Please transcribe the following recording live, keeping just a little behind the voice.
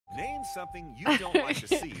Name something you don't like to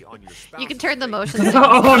see on your spouse. You can turn the motions.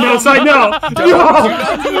 Oh no, so no.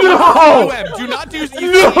 No. Do not do No.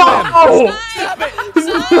 Stop it.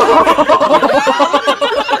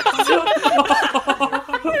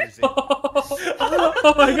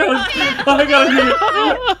 Oh my god. Oh my god.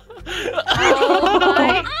 Oh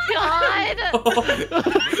my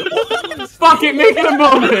god. Fuck it, make it a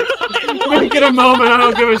moment. Make it a moment, I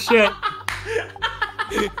don't give a shit.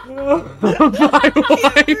 My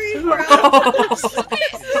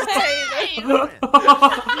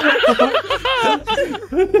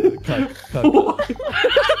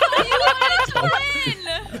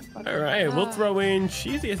All right, we'll throw in.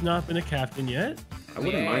 Cheesy has not been a captain yet. I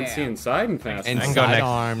wouldn't mind seeing side and fast. And Fast. side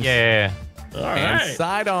arms. Yeah. All And right.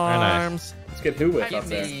 side arms. Let's get who with up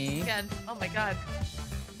there. Good. Oh my god.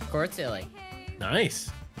 Court silly.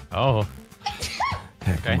 Nice. Oh.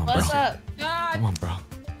 Okay. What's up? Come on, bro.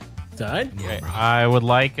 Side. Okay. I would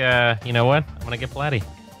like, you know what? I'm gonna get Platty.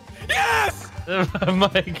 Yes.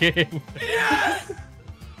 My king. Yes.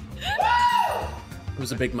 It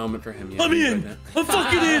was a big moment for him. Yeah, I'm in. I'm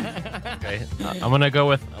fucking in. Okay. I'm gonna go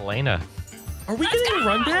with Elena. Are we getting a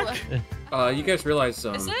run back? You guys realize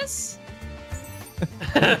Is this?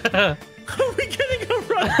 Are we getting a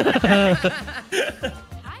run back?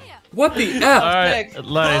 what the F? All right.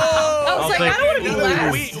 Nice. I was like, I don't want to be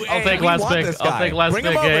last. I'll take last pick. I'll take last pick.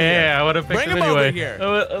 Yeah, I would have picked him anyway.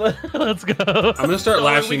 Let's go. I'm gonna start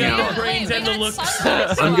lashing we got out. the brains and the looks.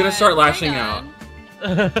 I'm gonna start lashing out. We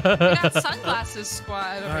got sunglasses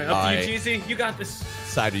squad. All right, up to you, Cheesy. You got this.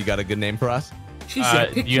 Side, you got a good name for us?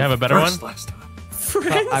 Jeez, Do you have a better one? Last time.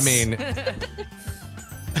 Friends. I mean,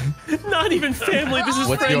 not even family. This is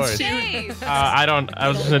What's friends. yours? Shoot. I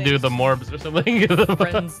was gonna do the Morbs or something.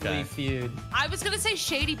 Friendly feud. I was gonna say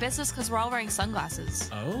shady business because we're all wearing sunglasses.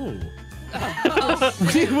 Oh.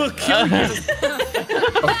 We will kill you.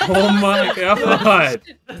 Oh my god.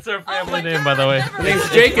 That's our family name, by the way. My name's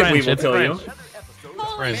Jacob. We will It's kill you. French.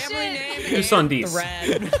 Holy Family shit. name. Your son Dees.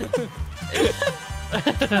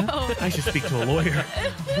 I should speak to a lawyer.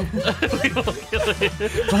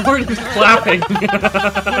 Lord is clapping.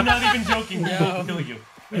 I'm not even joking. We will kill you.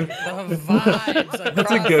 The vibes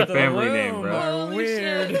That's a good across the family room name, bro. are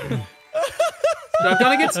weird. I've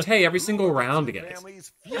gone against Tay every single round,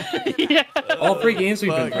 guys. Yeah. All 3 games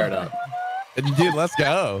we've been paired up. dude, let's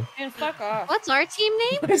go. And fuck off. What's our team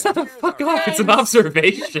name? It's not a fuck off. It's an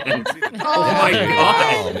observation. Oh my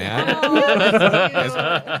Oh, god. man.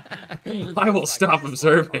 I will stop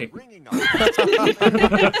observing.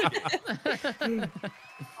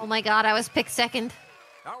 Oh my god, I was picked second. This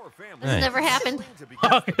has Nice. never happened.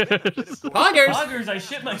 Poggers! Poggers, I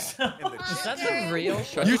shit myself. Is that the real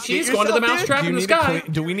show? She's going to the mousetrap in the sky.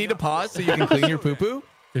 Do we need to pause so you can clean your poo-poo?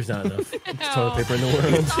 There's not enough toilet paper in the world.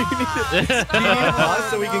 Do you need to pause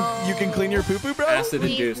so you can clean your poo-poo, bro? Acid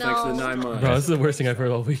induced next to the 9 months. Bro, this is the worst thing I've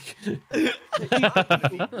heard all week.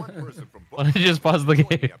 Why don't you just pause the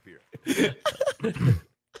game?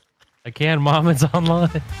 I can't, Mom. It's online.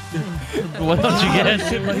 What don't you get?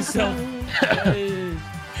 Shit myself.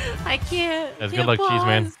 I can't. That's good luck, cheese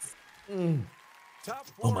man.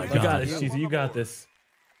 Oh my god. You got it, Cheesy. You got this.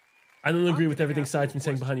 I don't agree with everything Side's been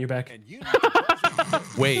saying behind your back.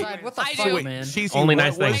 Wait. What the I fuck, do. man? Cheesy, Only what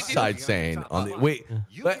nice was things. Side saying on the wait?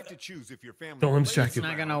 You get to choose if your family. Don't let him distract you. It's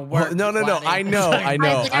not gonna Oh, work. no. Platty. I know. I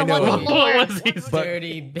I want know. more. What was he saying? But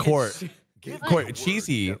Dirty bitch. Court,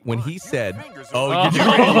 Cheesy, when he said, "Oh, you're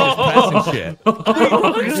just pressing shit,"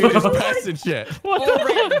 you're just pressing shit.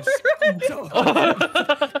 Orange.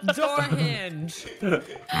 Door hinge. Rhymes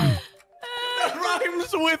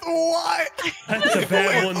with what? That's a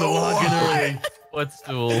bad one to log in early. What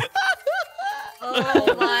stool?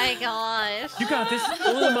 Oh my gosh. You got this.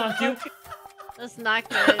 Don't let him mock you. That's not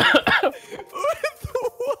good.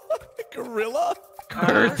 Gorilla?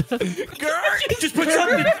 Kurt. Gert? Just put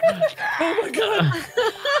something. Oh my god.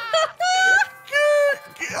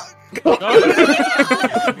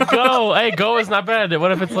 Go. Hey, go is not bad.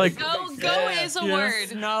 What if it's like? Go is a Yeah.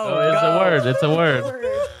 word. No. Oh, it's a word. It's a word.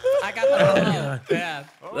 I got the yeah.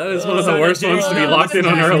 That is one of the worst ones to be locked in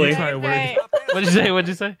on early. Try a word. What'd you say? What'd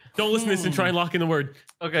you say? Don't listen to this and try and lock in the word.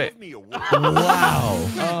 Okay. Wow.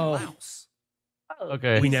 Oh.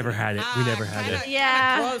 Okay. We never had it. We never had it.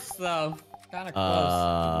 Yeah. Close though. Kind of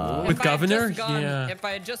close. With If I had governor? just gone- Yeah. If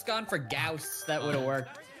I had just gone for Gauss, that would have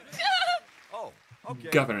worked.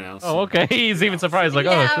 Governor House. Oh, okay. He's even surprised. Like,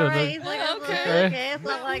 Yeah, oh, right. shit. He's like, Okay. okay, it's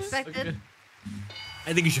not what I expected.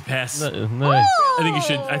 I think you should pass. Nice. I think you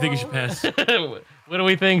should. I think you should pass. What do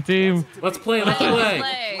we think, team? Let's play. Let's play.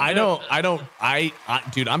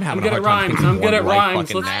 Dude, I'm having I'm good a at hard time rhymes. picking I'm good one at right rhymes.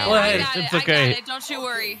 fucking Let's now. play. It's okay. Don't you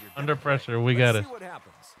worry. Under pressure, we got it. What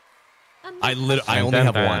happens? I only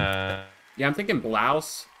have one. Yeah, I'm thinking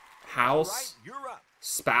blouse, house,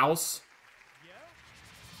 spouse.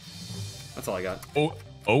 That's all I got.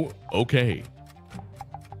 Oh, okay.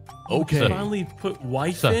 Okay. Finally put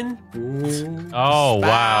wife in. Oh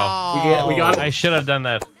wow. We got I should have done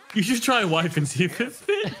that. You should try wife and see if it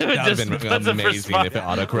fits. That would have been amazing if it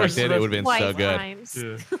autocorrected. It would have been so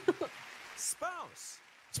good. Yeah.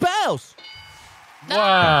 Spouse.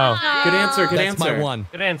 Wow. Good answer. Good That's answer. my one.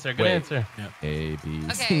 Good answer. Good Wait. answer. A, B,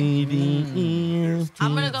 Okay. C, D, E, F, G.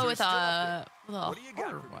 I'm gonna go with a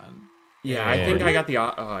harder one. Yeah, I think I got the.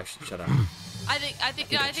 Oh, I should shut up. I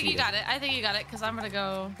think you got it. I think you got it because I'm gonna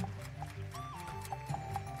go.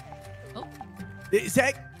 Oh, Is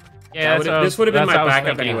that, Yeah, This would have been that's my what I was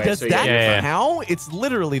backup thinking. anyway. does So that Yeah. count? It's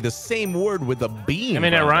literally the same word with a beam. I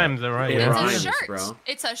mean, it right rhymes, all right? It it's Yeah. rhymes, a shirt. bro.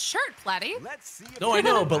 It's a shirt, Platty. there. No, I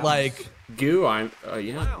know, but like, Goo. I'm.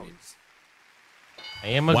 Yeah. I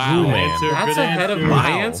am a Wow. glue man. Answer. That's Good ahead of answer. my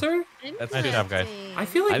Wow. answer. That's good job, guys. I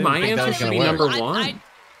feel I like didn't my think that answer was should gonna be work. number I one.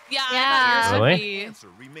 yeah. Yeah. I thought yours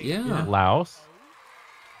Really? would be. Yeah. Laos.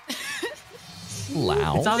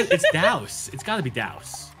 loud. It's Douse. It's got to be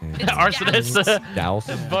Douse. Arsonist. Douse.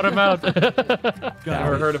 Vote him out.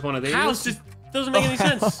 Never heard of one of these. House just doesn't make any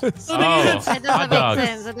sense. Doesn't make Oh. any sense. It Hot doesn't make dogs.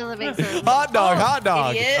 sense. It doesn't make sense. Hot dog. Hot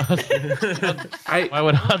dog. Why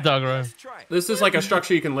would hot dog rhyme? This is like a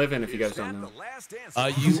structure you can live in if you guys don't know.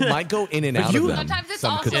 You might go in and out of them. Sometimes it's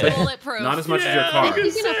Some could also say. bulletproof. Not as much as your car. You can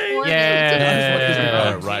afford it.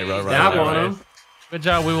 Yeah. Right. That one. Good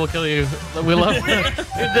job. We will kill you. We love you.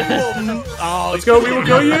 Let's go. We will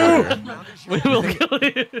kill you. We will kill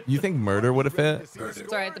you. You think murder would have fit? It's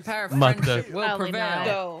alright, the power of Must friendship have. will Probably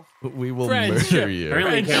prevail. not. We will Friendship. murder you.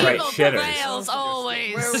 Apparently you can't write Evil shitters. prevails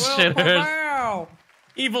always. Shitters.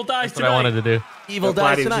 Evil dies That's what I wanted to do. Evil Platy,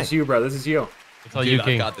 dies this tonight. is you, bro. This is you. It's all Dude, you, I've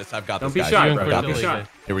King. got this. I've got Don't this, be guys. shy, You bro. and Don't be Cordelia. shy.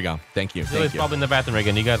 Here we go. Thank you. Cornelia's Thank you. probably in the bathroom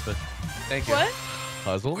again. You got this. Thank you. What?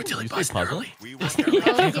 Puzzle? Did you say puzzle?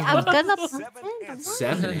 I'm gonna buzz in.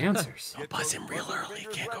 7 answers. Buzz him real early.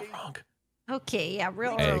 Can't go wrong. Okay, yeah,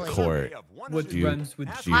 real Hey, early. Court. What Did you runs with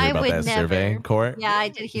hear I about would that never. survey, Court? Yeah, I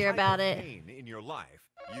did hear about it. In your life,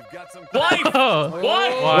 you've got some Wife.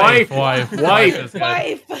 Wife. Wife. Wife.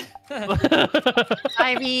 Wife.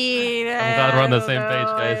 I mean, I'm glad we're on the same page,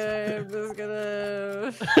 I'm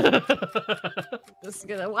just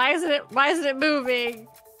gonna. Why isn't it moving?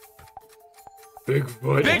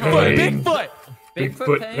 Bigfoot. Bigfoot!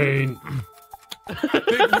 Bigfoot pain.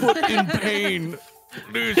 Bigfoot in pain.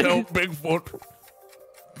 Please help, Bigfoot.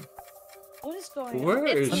 What is going Where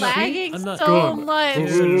It's is lagging I'm not- so Go on. much.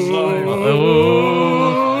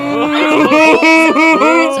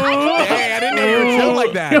 Hey, I didn't know you were chill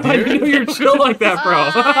like that, I dude. knew you were chill like that,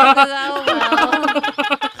 bro.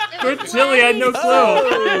 Good chilly. I had no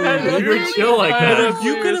clue. You were chill like Are that.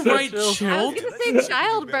 you gonna write I was chill? gonna say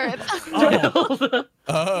childbirth.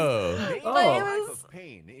 Oh. But it was.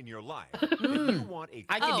 pain in your life. I could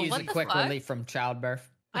Oh, use what a the quick fuck? relief from childbirth.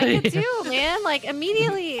 I could too, man. Like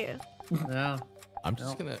immediately. Yeah. I'm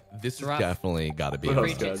just gonna. This has Rough. definitely got to be Oh,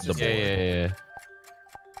 the good. board. Yeah.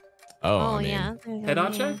 Oh, Oh, I mean, yeah.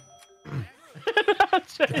 Hedache?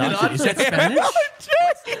 Is that Spanish?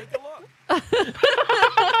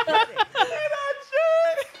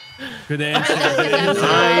 Good answer.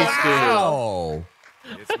 Nice, dude. Wow.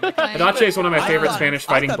 Hedache is one of my favorite Spanish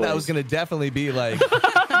fighting I thought that was bulls. gonna definitely be like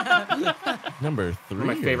number 3.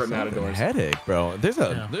 my favorite or something. matadors. Headache, bro. There's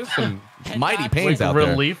some mighty pains Like out there.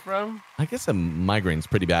 relief from? I guess a migraine's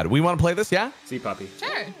pretty bad. We want to play this, yeah? See, puppy.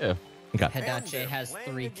 Sure. Yeah. Okay. Hedache has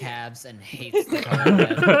 3 calves and hates the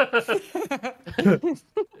carpet.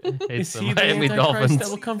 Hates Is the he the Miami Antichrist Dolphins. that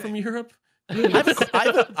will come from Europe?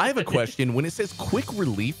 I have a question. When it says quick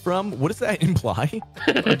relief from, what does that imply?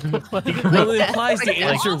 Well, it implies the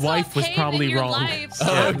answer Also, wife was pain probably in your wrong. life, so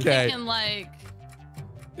Oh, I'm okay. thinking, like...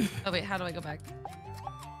 Oh wait, how do I go back?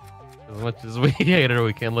 As much as we hate her,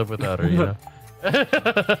 we can't live without her, you know?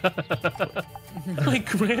 My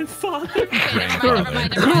grandfather. Never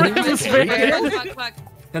mind. Fuck.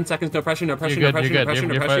 10 seconds. No pressure. No pressure. You're No good, pressure. you're No pressure. good,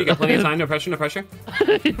 No you're pressure. You got fine. plenty of time. No pressure. No pressure.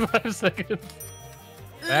 5 seconds.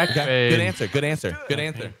 Back Okay. pain. Good answer. Good answer. Good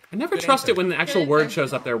answer. I never trust it when the actual word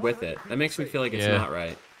shows up there with it. That makes me feel like it's Yeah. not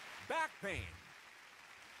right.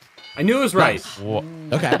 I knew it was right. Wha-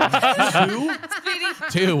 Okay.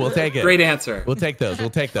 2. We'll take it. Great answer. We'll take those. We'll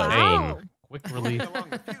take those. Pain. Quick relief.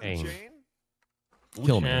 Pain.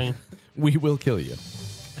 Kill me. Okay. We will kill you.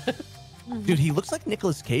 Dude, he looks like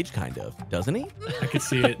Nicolas Cage, kind of, doesn't he? I could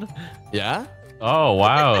see it. Yeah. Oh,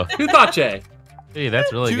 wow. Who thought Jay? Hey,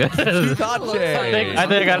 that's really Two good. I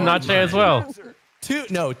think I got a nacho as well. Two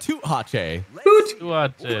Hache.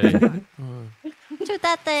 Tuache. Shoot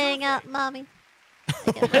that thing up, mommy.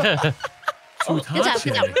 Shoot Good job,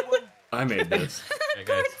 good job. I made this. Okay,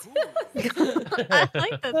 guys. I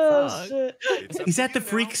like that Oh song. shit. Is that the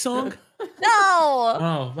freak song? No!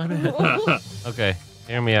 Oh, my bad. Okay,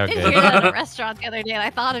 hear me out, I didn't guys. hear that at a restaurant the other day, and I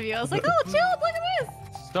thought of you. I was like, oh, chill, look at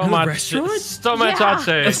this. restaurant?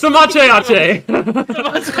 Stomachache. Stomache ache.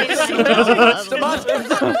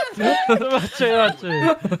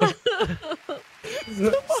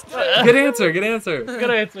 Good answer. Good answer.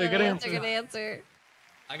 Good answer. Good Good answer. answer.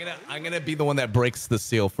 I'm gonna be the one that breaks the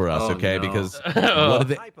seal for us, Oh, okay? no. Because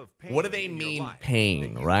what do they mean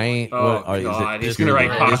pain, right? Oh, What- or is God, he's is gonna it-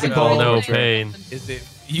 write is coffee it- ball. No pain. Is it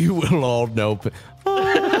you will all know pain?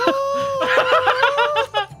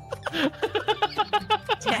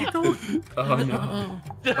 Oh no.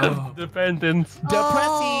 Oh. Dependence.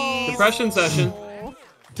 Depression session.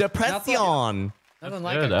 Depression. Nothing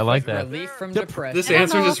like Good, a I like quick that. relief from Dep- depression. This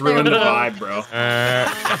answer just ruined the vibe, bro.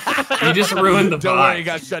 You just ruined the Don't worry, you vibe.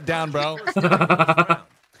 got shut down, bro.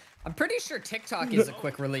 I'm pretty sure TikTok is a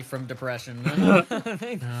quick relief from depression.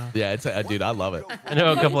 Yeah, it's dude, I love it. I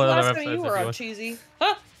know a couple When's the other last time websites. you if were you on want. cheesy?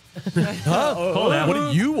 What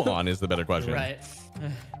are you on is the better question. Right.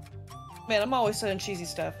 Man, I'm always saying cheesy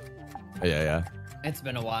stuff. Yeah. It's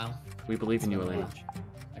been a while. We believe in you, Elena.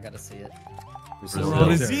 I gotta see it.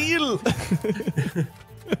 Brazil.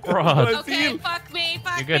 Fraud. Okay, fuck me,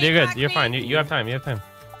 fuck You're good. me, You're good. fuck You're me. fine. You have time. You have time.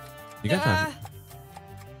 You got time.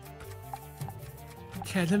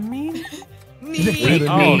 Ketamine?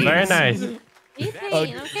 Oh, very nice. Okay.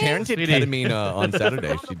 Karen did Sweetie. ketamine on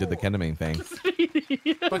Saturday. She did the ketamine thing.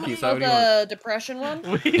 Fuck you, so Oh, what do you want? the depression one?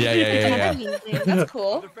 Yeah. That's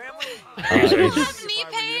cool. You have knee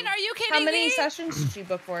pain? Are you kidding How many me? sessions did you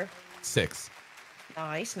book for? 6.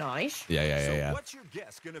 Nice, nice. Yeah. What's your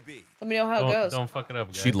guess gonna be? Let me know how it goes. Don't fuck it up,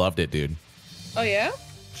 guys. She loved it, dude. Oh, yeah?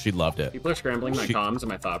 She loved it. People are scrambling my comms and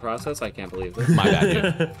my thought process. I can't believe this. My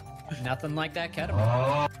bad, dude. Nothing like that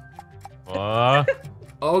ketamine.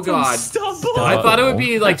 Oh god. Stumble. I thought it would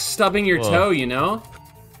be like stubbing your Whoa. toe, you know?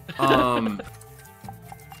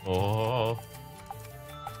 Oh.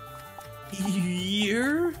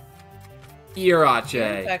 Ear?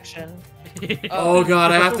 Irache. Infection. Oh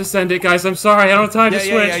god, I have to send it, guys. I'm sorry, I don't have time to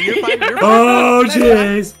Yeah, switch. you're fine. You're fine. Oh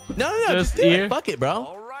jeez. No, Just just do it. ear? Fuck it, bro.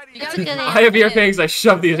 Alrighty. That's a good I have ear things. I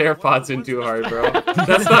shoved these AirPods in too hard, bro.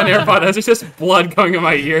 That's not an AirPod. That's just blood going in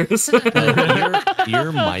my ears.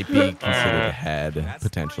 Ear might be considered head,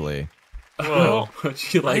 potentially. Whoa.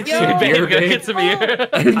 She likes Yo. your Babe, ear, gotta babe. get some ear.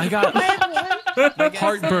 I got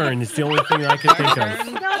heartburn. It's the only thing I can think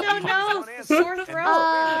of. No. Sore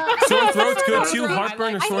throat. Sore throat's good too. I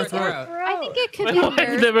Heartburn or like sore sore throat? throat. I think it could My be wife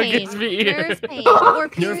nerve never pain. gets me ear. Nerve pain or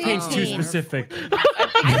Nerve period pain's too pain. specific.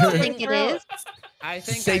 I don't think it is. I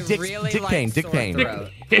think Say I dick- really dick like pain, dick sore pain. throat.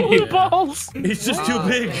 Holy balls. It's just too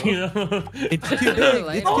big, you know? It's too big.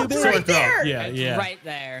 It's too big. Sore throat. Yeah, It's yeah. right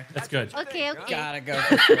there. That's good. Okay. Gotta go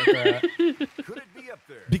for sore throat. Could it be up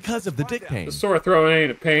there? Because of the dick pain. The sore throat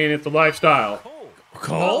ain't a pain, it's a lifestyle.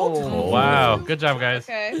 Cold? Wow. Good job, guys.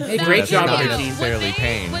 Okay. Hey, great job, not other a team. necessarily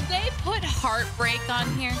pain. Would they put heartbreak on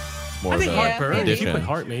here? More I of think a heartburn. If you condition. put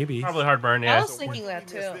heart, maybe. Probably heartburn, I yeah. was thinking that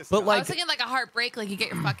too. But I was like, thinking like a heartbreak, like you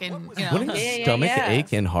get your fucking, you know. wouldn't Yeah. stomach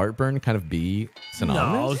ache and heartburn kind of be No.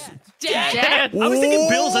 synonymous? Dead. I was thinking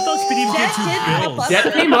bills. I thought it could even Jack did get pop two bills. up.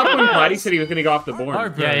 That came up when Platty said he was gonna go off the board.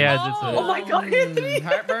 Heartburn. Yeah, that's Oh. it. Oh my god, Anthony.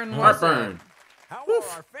 Heartburn. Heartburn. How are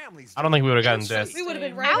our families? I don't think we would have gotten this. We would have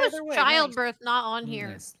been right How is either way. childbirth not on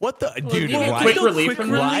here? What the dude? Well, Right? Quick relief quick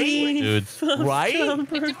from right? Dude. Right? It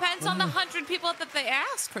depends on the 100 people that they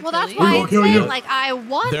ask for. Well, that's Tilly. why will I'm kill saying, you. like, I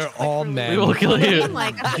want. They're all men. We will kill you.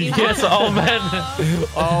 Like, Yes, all men.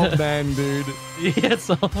 all men, dude. Yes,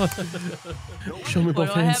 all men. Show me both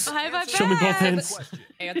Well, I have hands. high five Show me both back. hands.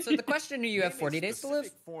 Answer the question. You have 40 days to live.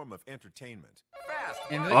 Form of entertainment.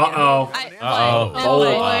 Uh-oh. Uh-oh.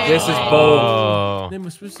 Oh, this is bold. Oh. Name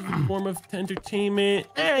a specific form of entertainment.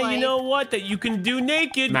 Hey, you like- know what? That you can do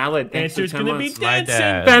naked. Mallet, thanks for Answer's 10 gonna be months. My dancing.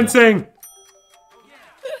 dad. Fencing!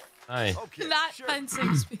 Nice. Okay, Not sure.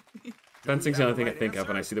 fencing. Fencing's the only thing I think of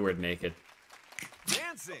when I see the word naked.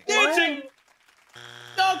 Dancing. Dancing.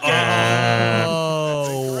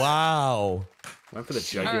 Oh wow. Went for the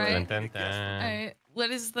jugular. All right. Dun, dun, All dun. right. What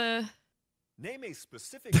is the? Name a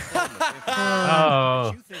specific form of entertainment Oh.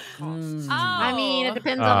 that you think costs. Oh. I mean, it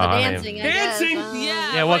depends on the Oh, I mean- dancing. I guess. Dancing!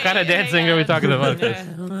 Yeah. Yeah, what kind of dancing are we talking about?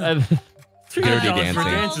 $300 Dirty for dancing.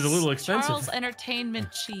 dance is a little expensive. Charles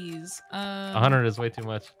Entertainment Cheese. 100 is way too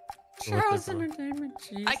much. Charles Entertainment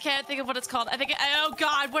Cheese. I can't think of what it's called. I think. Oh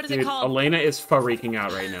God, what is it Dude, called? Elena is freaking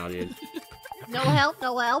out right now, dude. No help,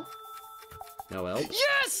 no help. No help.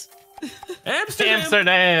 Yes.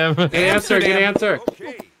 Amsterdam. Good answer. Good answer.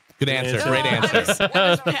 Okay. Good answer. answer. Great answer.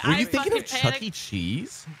 Were you thinking of fucking Chuck E.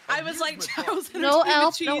 Cheese? I was like, I was No entertained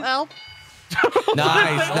elf, with no cheese. elf.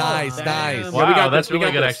 Nice. damn. we Wow, got that's this, we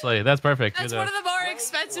really got good this. actually. That's perfect. That's Good one job. of the more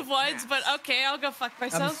expensive ones, but okay, I'll go fuck I'm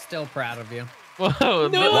myself. still proud of you. Whoa.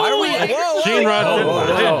 Why are we? Whoa, Gene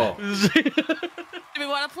Whoa. Do we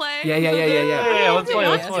want to play? Yeah. Yeah, let's play.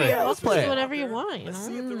 Let's Yeah, play. let's play it. do whatever you want. You Let's know?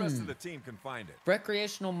 see if the rest of the team can find it.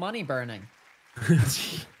 Recreational money burning.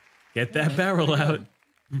 Get that barrel out.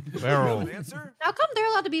 Barrel. An answer? How come they're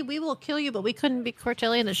allowed to be "We will kill you," but we couldn't be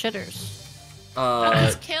Cortelli and the Shitters?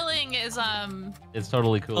 Because killing is It's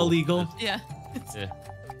totally cool. Illegal. yeah. Yeah.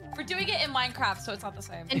 We're doing it in Minecraft, so it's not the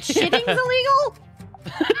same. And shitting's illegal?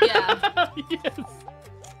 Yeah. Yes. It's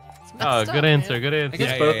Oh, messed up, good man. answer. Good answer.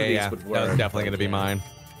 guess both of these would That was work, definitely going to be mine.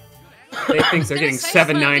 They think they're gonna getting say,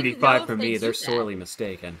 but I didn't know $7.95 if from they me. do They're that. sorely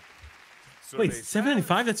mistaken. So Wait, they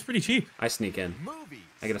 $7.95? That's pretty cheap. I sneak in. movies.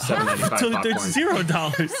 I get a So $7.95 there's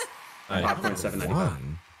popcorn. $0. Popcorn $7.95.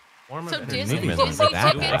 So Disney maybe it's not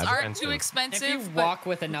that tickets bad. aren't too If expensive. you but walk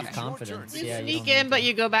with enough confidence, You yeah, you sneak don't in, but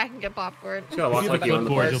you go back and get popcorn. Just gotta walk If you like have you a on the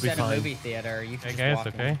clipboard, board. you'll be at a fine. movie theater. You can Okay, just guys.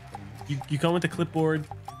 walk in. Okay. You come with the clipboard,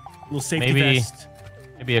 little safety Maybe- vest.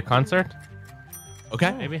 Maybe a concert.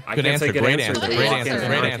 Okay. Maybe. I Good can't say answer. good Great answer. answer. They Great walk answer. in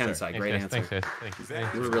Great and I can answer. say, Thanks, great guys. answer. Thanks, guys.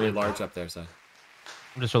 Thanks. You were really large up there, so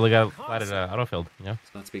I'm just really glad autofilled. You know.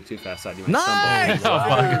 let's not speak too fast. You might Nice! stumble. Oh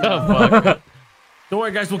fuck! Oh fuck! Don't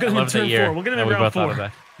worry, guys. We'll get I him in love that turn year. 4. We'll get him Yeah, in we round both thought 4.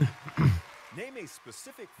 of that. Name a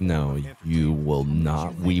specific form No, of you entertainment will in which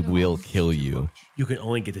not. you We think will most kill too you. much. You can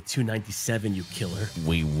only get the $2.97, you killer.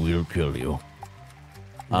 We will kill you.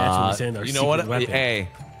 And that's what we send our You know what? secret weapon. Hey,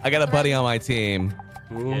 I got a buddy on my team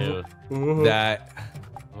Ew. that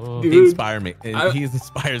Oh. Dude, inspires me. He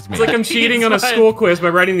inspires me. It's like I'm cheating on a school quiz by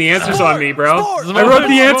writing the answers on me, bro. Sport! I wrote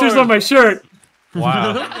the answers on my shirt.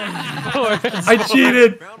 Wow. I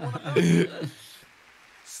cheated. Found one of them.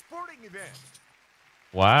 Sporting event.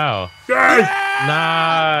 Wow. Yes!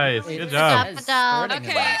 Nice. Good job. It says Dab-a-dab. sporting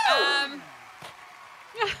Okay, event.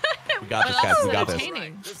 we got this, guys. We got this.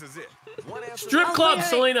 entertaining. This is it. One answer. Strip club, wait.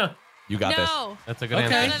 Selena. You got this. No. That's a good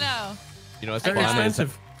Okay. answer. No. You know what's Very fun is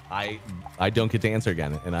expensive. I don't get to answer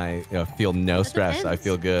again, and I feel no stress. I depends.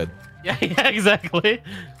 feel good. Yeah, exactly.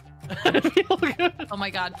 I feel good. Oh my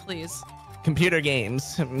god, please. Computer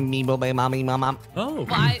games. Me, boy, mommy, mama. Oh. Well,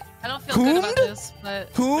 I don't feel good about this, but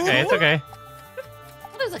Okay, it's okay.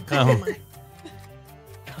 What is a Oh. cookie?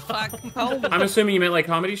 fuck. I'm assuming you meant like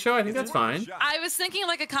comedy show. I think that's fine. I was thinking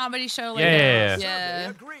like a comedy show. Like Yeah. They Yeah.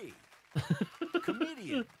 agree.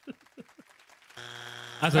 Comedian.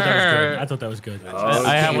 I thought that was good. I thought that was good. Oh,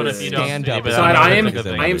 I have one dude. if you don't. Stand see, up. but Side, know I that's am a good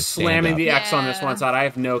thing. I am Stand slamming up. the X on this Yeah. one side. I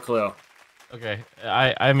have no clue. Okay.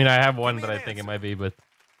 I mean I have one that I think it might be, but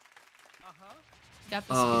Got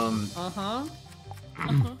this. Uh-huh.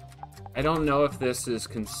 I don't know if this is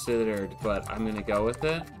considered, but I'm gonna go with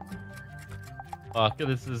it. fuck,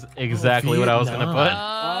 this is exactly what I was gonna put.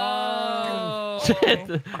 Oh.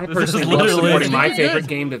 Shit. I This personally is love literally supporting my good. favorite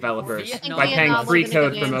game developers Vietnam. by paying Vietnam free was a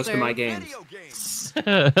good code for most of answer. my games. Video games.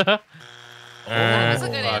 That was a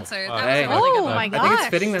good Fuck, answer. fuck. That was Hey. a really good Oh one. my I think it's gosh.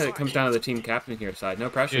 fitting that it comes down to the team captain here side. No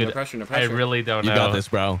pressure, no Dude, pressure, no I pressure. really don't You know. got this,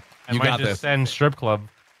 bro. I You might got just this. send strip club.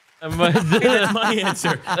 I might- That's my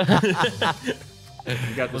answer.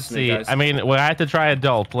 You got this, Let's see. guys. I mean, well, I had to try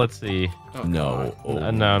adult. Let's see. Oh, No.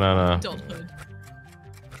 God. No. Adulthood.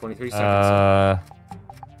 23 seconds.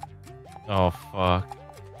 Oh fuck.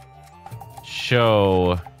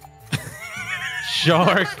 Show.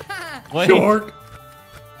 Shark. Wait. Shark.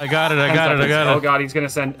 I got it. Oh god, he's gonna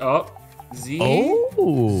send. Oh, Z.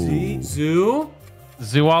 Oh. Zoo.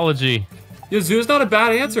 Zoology. Yeah, Zoo's not a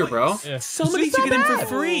bad answer, bro. Somebody took it in for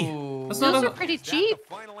free. That's Those not are a. pretty cheap.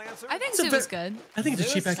 Final answer. I think It's a Zoo was ver- good. I think it's a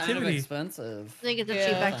Zoo cheap is kind of activity. expensive. I think it's a cheap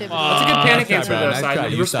Yeah. activity. That's a good panic Nice answer, try, bro. though. Nice Side. try.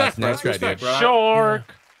 You Respect, suck. bro. Nice try, Respect, dude. bro.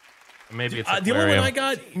 Shark. Maybe it's The only one aquarium. I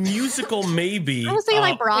got, musical maybe. I was thinking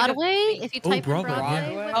like Uh, Broadway. If you Oh, type in Broadway,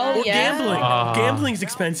 Broadway. yeah. Oh, Or yeah. gambling. Ah. Gambling's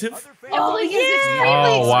expensive. Gambling is extremely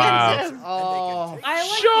Oh, wow. expensive. Oh, I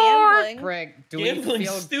like Shark! gambling. Greg, do we Gambling's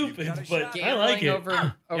feel stupid, but I gambling like it.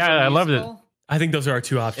 over Yeah, I loved it. musical? I think those are our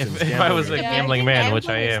two options. If I was a Gambling. Yeah, gambling I think man, which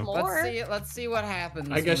I gambling is am. more. Let's see what happens.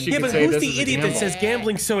 I guess when you Yeah, could but say who's this the is a idiot that gamble. says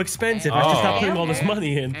gambling's so expensive? I Oh. should stop putting all this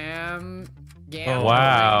money in. gambling.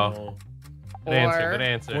 Wow. Good answer. Or- Good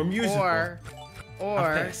answer. Or musical.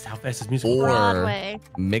 Or How fast is musical? Or Broadway.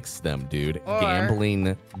 mix them, dude. Or-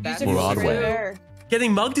 Gambling That's Broadway. Fair.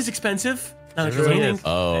 Getting mugged is expensive. Not It really entertaining. is.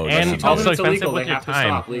 Oh, And She told also them it's expensive illegal. with They your have to time.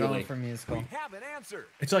 stop going legally. for musical. We have an answer.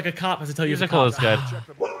 It's like a cop has to tell you the Musical cop. is good. Check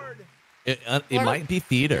the board. it might be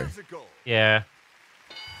theater. Musical. Yeah.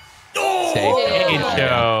 Take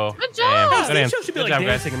Show. Good Damn. job. Good answer. Show should be Good like job,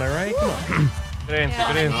 guys. dancing, am I right? Come on. Good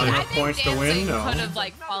answer. Good answer. Enough points to win. No. Could have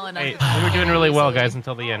like fallen Hey, under. we were doing really well, guys,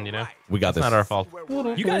 until the end. You know, We got it's this. not our fault.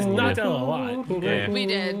 You guys knocked out a lot. Yeah. We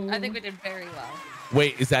did. I think we did very well.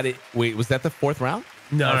 Wait, is that it? Wait, was that the 4th round?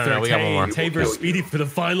 No, we got one more. Tay versus Speedy for the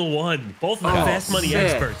final one. Both of them Oh, fast money sick.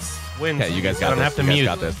 experts. Wins. Okay, you guys I got don't this. have to You guys mute.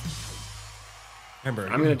 got this. Remember,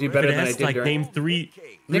 I'm gonna do if better it than I has did to, like during- name three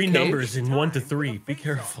Nick Cage? numbers in 1 to 3. Be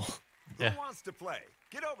careful. Yeah. Who wants to play?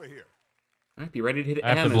 Get over here. All right, be ready to hit I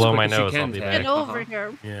have M to as blow quick my as you nose, can, I'll be Tay. back. Get over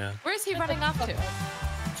here. Yeah. Where's he running off to?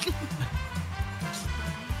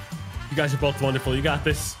 You guys are both wonderful. You got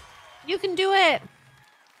this. You can do it.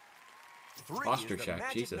 3 Posture is the check,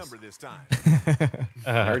 magic Jesus. number this time.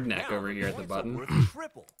 Nerd neck Now, over here at the points are button. worth a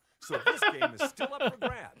triple. So this game is still up for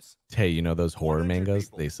grabs. Hey, you know those horror 100 mangas?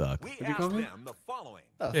 people. They suck. We you asked call me? them the following.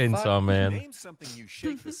 Chainsaw Man. Name something you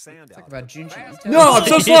shake the sand out. Talk about Junji. No, I'm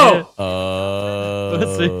so slow.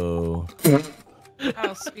 Oh.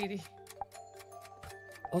 Oh, Speedy.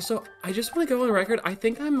 Also, I just want to go on the record. I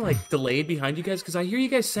think I'm like delayed behind you guys because I hear you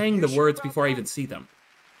guys saying the words before I even see them.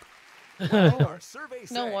 Our survey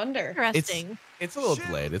No said- wonder. Interesting. It's a little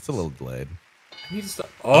delayed. It's a little delayed. I need to stop.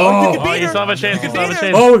 Oh, you still have a chance. You still have a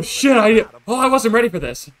chance. Oh shit! I wasn't ready for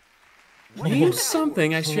this. Name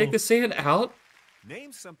something I shake the sand out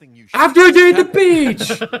Name something you after I did the beach.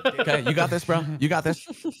 Okay, you got this, bro. You got this.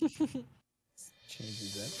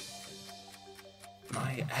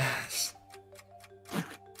 My ass.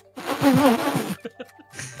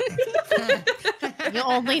 You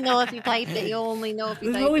only know if you typed it. You only know if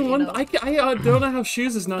you There's typed only it. one. You know. I don't know how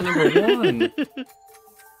shoes is not number 1.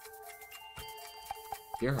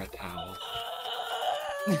 You're a towel.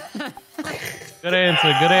 Good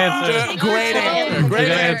answer. Good answer. Great answer. Great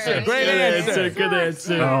Good answer. answer. Great answer. Good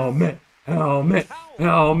answer. Helmet. Helmet.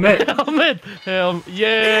 Helmet. Helmet.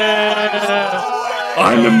 Yeah.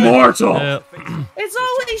 I'm immortal. It's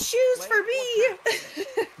always shoes for me.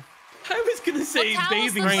 I was gonna say What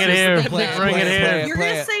bathing towels Bring it suit. here. Play it, Bring play it it, here. play it. You're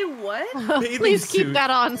gonna say what? Bathing Please keep suit. that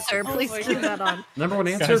on, sir. Oh Please my keep that on. Number 1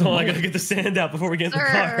 answer. Guys, hold on, I gotta get the sand out before we get in the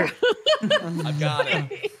Sir. car. I've got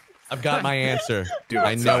it. I've got my answer. Dude,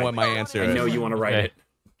 I know what my answer I is. know you want to write Okay. it.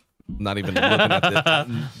 I'm not even looking at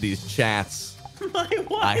these chats. My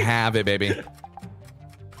wife. I have it, baby.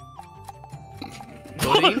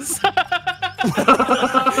 Puddings.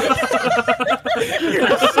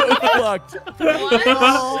 You're so fucked.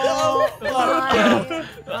 Oh, my.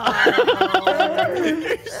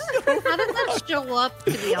 How did that show up,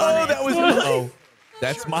 to be honest? Oh, that was no.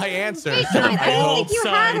 That's my answer. Wait, So I I didn't hope think you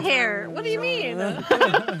had hair. What do you mean? if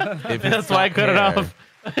That's it's why I not cut it hair- off.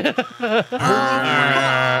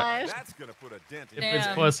 Gosh. That's gonna put a dent in If it's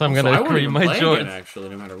Damn. plus, I'm So I gonna won't cream even my play shorts. again, actually,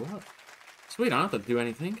 no matter what. Sweet, I don't have to do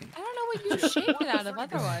any thinking. I don't know what you shake it out of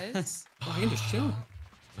otherwise. Oh, I can just chill.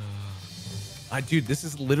 Dude, this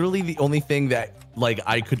is literally the only thing that like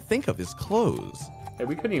I could think of is clothes, Hey,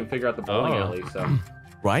 we couldn't even figure out the bowling Oh. alley, so.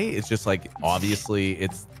 right? It's just like obviously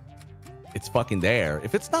it's fucking there.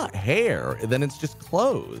 If it's not hair, then it's just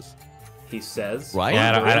clothes, He says. right? Yeah,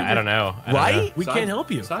 I don't know. I don't Right? We can't help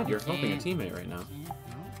you. Side, you're helping a teammate right now. know.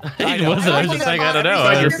 He wasn't. I was just saying I don't know.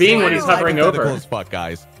 Side, I you're just- being what he's hovering Hypothetical over. as fuck,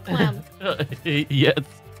 guys. Clam. Yes.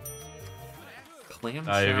 Clam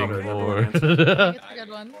Diving chowder. board. It's a good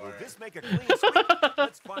one. Will this make a clean sweep?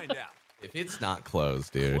 Let's find out. If it's not clothes,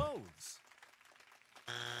 dude. Clothes.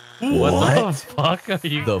 What the fuck are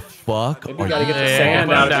you? The fuck Maybe are we gotta you? get the Yeah, sand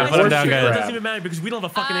put 'em out down, of put your 'em down, horseshoe guys. It crab. doesn't even matter because we don't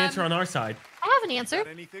have a fucking answer on our side. I have an answer. Got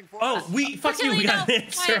anything for Oh, us? we fuck you. We got an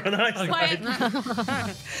answer on our side.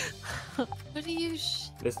 What do you?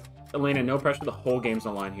 This, Elena, no pressure. The whole game's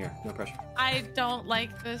on the line here. No pressure. I don't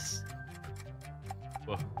like this.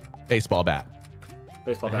 Baseball bat.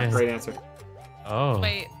 Baseball bat. Great answer. Oh.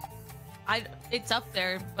 Wait, it's up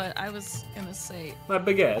there, but I was gonna say. My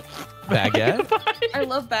baguette. Baguette? I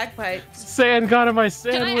love bagpipes. Sand got in my Can I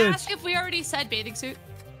sandwich. ask if we already said bathing suit?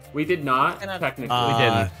 We did not, Cannot- technically. We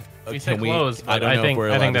didn't. We Can said clothes, I but don't I know think- if we're I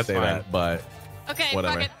allowed think to that's say fine. that, but Okay,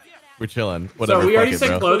 whatever. fuck it. We're chilling. Whatever. So we already fuck it, said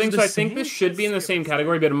bro. clothing, Those so are I the think this should be in the same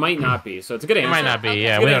category, but it might not be. So it's a good It answer. might not be.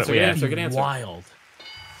 Yeah, Good we answer, don't. good Yeah. answer, good answer. Wild.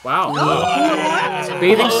 Wow. What?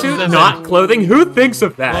 Bathing Clothes suit, isn't- not clothing. Who thinks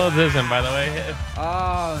of that? Clothes isn't, by the way.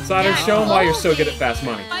 Oh, Sider, Yeah, show them why you're so good at clothing. fast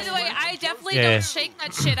money. By the way, I definitely normally don't shake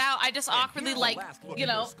that shit out. I just awkwardly like, you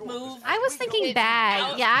know, move. I was thinking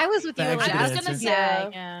bag. Yeah, I was with you. Bag's a good I was answer. gonna say.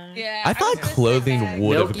 Yeah. I thought clothing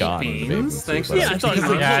would have Milky gotten beans. Thanks for Yeah, I thought-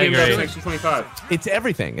 Yeah, I agree. Section 25. It's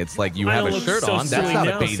everything. It's like you I have a look shirt so on. That's silly not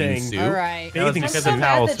now a bathing saying- suit. All right. Bathing I'm suit. so the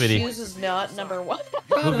mad towel, that sweetie. shoes is not number 1.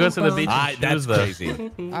 Who goes to the beach? and That's choose the-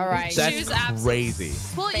 crazy. All right. That's Shoes abs- crazy.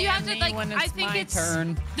 Well, you have to like. When I it's think my it's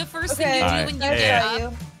turn. the first Okay. thing you do Alright. when you I'll get tell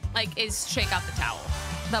up, you. like, is shake out the towel.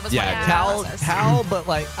 That was Yeah, my process. towel, but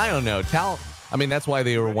like I don't know, towel. I mean, that's why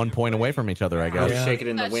they were 1 point away from each other, I I'll guess. just shake it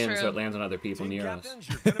in the That's wind true. so it lands on other people near us.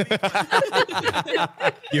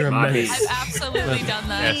 You're a My menace. I've absolutely done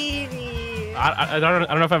that. I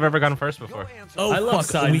don't know if I've ever gone first before. Oh, I love fuck.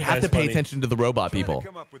 side We have guys to pay funny. attention to the robot people.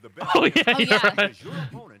 Oh yeah, Oh, you're yeah. right. Your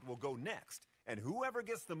opponent will go next, and whoever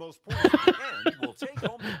gets the most points at the end will take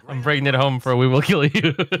home the I'm grand bringing it home for We Will Kill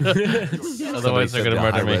You. Otherwise, they're Somebody said gonna the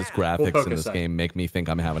murder me. high-res graphics in focus this on- game make me think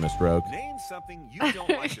I'm having a stroke. Name something you don't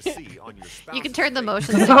like to see on your spouse. You can turn the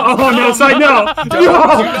motions. Oh no, side no!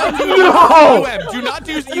 No! Do not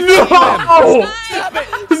do you No! Stop it!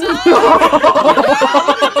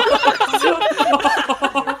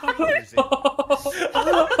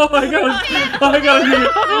 Oh my god! Oh my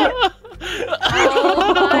god!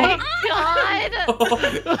 Oh my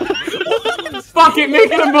god! Fuck it,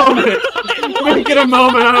 make it a moment! Make it a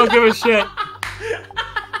moment, I don't give a shit.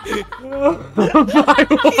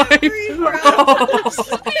 My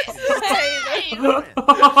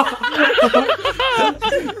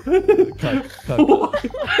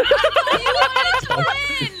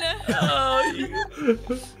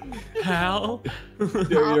Pal.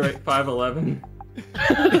 You're right, 5'11".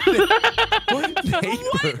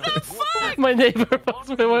 My neighbor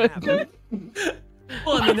fucks my wife.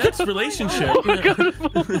 Well, I mean, that's relationship. Oh my god.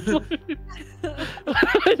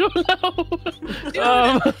 I don't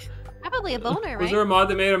know. Probably a boner, Was right? there a mod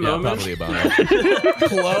that made a Yeah, moment? probably about it.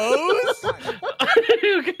 Close?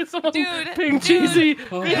 Okay, someone Dude, pink cheesy.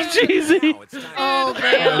 Pink cheesy. Oh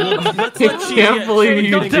man. I can't believe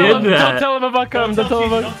you did Don't that. tell him about cum. Don't tell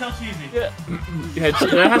him about. Don't tell Cheesy. Yeah,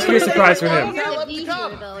 that has to be a surprise for him.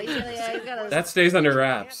 That stays under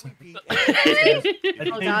wraps. Oh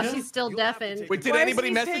gosh, he's still deafened. Wait, did anybody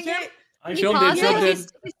message him? She'll did, she'll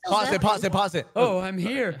did. Pause it. Oh, I'm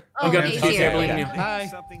here. Oh, Okay, he's okay, here. believe me. Name Hi.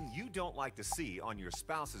 something you don't like to see on your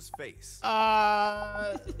spouse's face.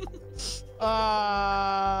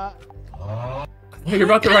 You're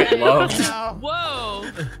about to write love. Whoa.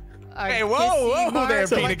 Hey, whoa there,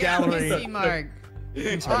 peanut gallery. Kissy mark.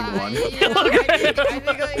 One.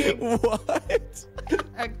 What?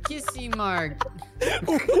 A kissy mark.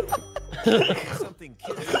 Something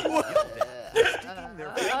kids get yelled at, sticking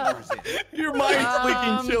their fingers in. Your mind's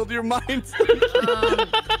leaking, Chilled. Your mind's leaking.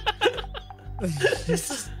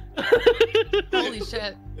 Holy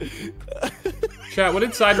shit. Chat, what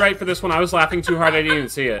did side write for this one? I was laughing too hard, I didn't even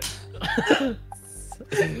see it.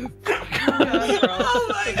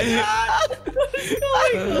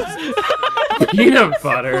 Peanut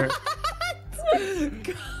butter.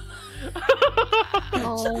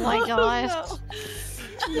 Oh my gosh.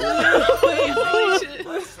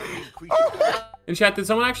 And chat, did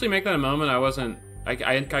someone actually make that a moment? I wasn't. I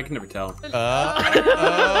can never tell.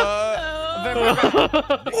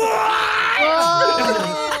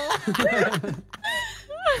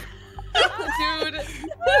 Dude.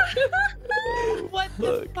 What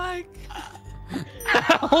the fuck?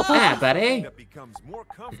 Ah, buddy. That becomes more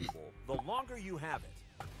comfortable the longer you have it.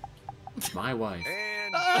 My wife.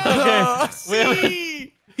 And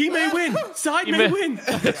He may win. Side You may may- win.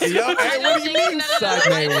 Hey, what do you mean side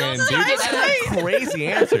may win, dude? These are crazy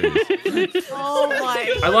answers. Oh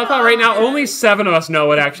my. I love how right now only 7 of us know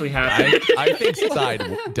what actually happened. I think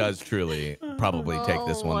side does truly probably take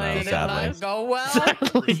this one, though, sadly. Go well.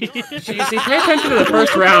 Cheesy, pay attention to the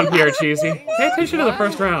first round here, Cheesy. Pay attention to the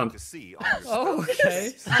first round. to see on your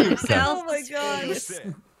Okay. Oh my gosh. spouse's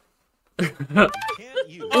can't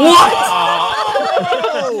use.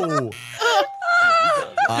 Oh!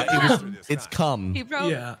 It's cum. He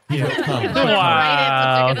broke. Yeah. Cum.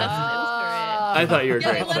 Wow. I thought you were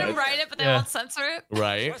Yeah, they great. let him Side. write it, but they Yeah. won't censor it.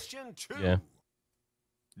 Right? Question 2. Yeah.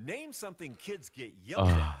 Name something kids get yelled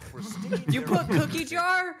at for sticking You their put cookie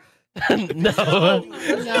jar? No. No,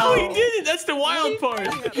 he didn't. That's the wild part.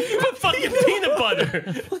 Fucking peanut butter.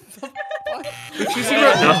 Cheesy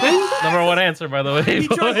wrote nothing? Number one answer, by the way. He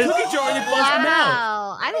tried boys. cookie jar and it buzzed him out.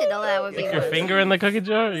 Wow. I didn't know that would be Stick your one. finger in the cookie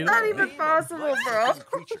jar. You know? Not even possible, bro.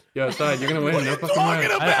 Yo, Side, you're gonna win. No fucking way.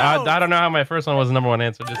 I don't know how my first one was the number one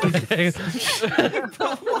answer. Just in case.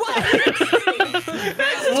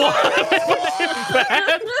 What?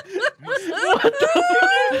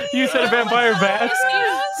 You said a vampire bat?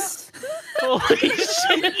 Excuse? Holy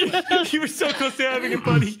shit! You were so close to having it,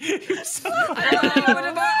 buddy. You were so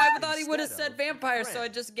I thought he would have said vampire, so I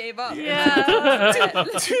just gave up. Yeah.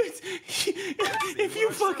 Dude, if you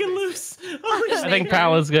fucking lose. Holy I think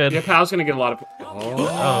Pal is good. Yeah, Pal's gonna get a lot of. Oh.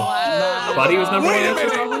 Wow. Buddy was number one Wait a answer.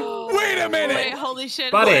 minute. Probably? Wait a minute. Wait, holy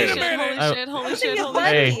shit. Buddy. Holy shit. Holy shit. Holy shit. Holy shit.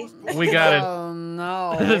 Hey, we got it. Oh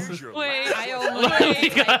no. This is- Wait. I only We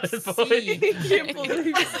got it, boy. can't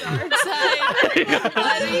believe it.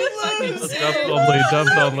 Why do you lose?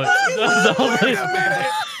 Dubs only. Dubs only.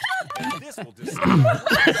 This will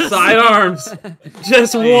decide. Side arms.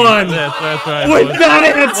 Just one. That's right. With boys. that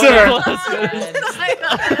answer.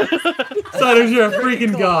 Siders, you're a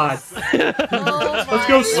freaking god. Let's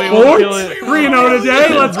go sports. 3-0 today.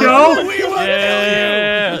 Let's go.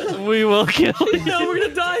 Yeah, we will kill you. No, we're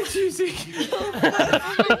gonna die, Cheesy.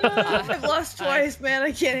 I've lost twice, man.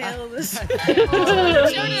 I can't handle this. So did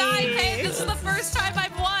I, Pay. This is the first time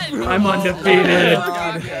I've won. I'm undefeated.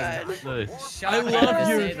 I love to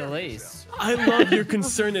your- say the least. I love your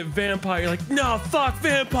concern at vampire. You're like, no, fuck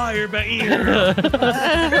vampire, baby. Oh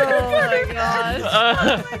my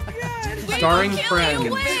god. Starring Wait, Frank.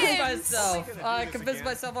 Achille Convinced wins. myself. I convinced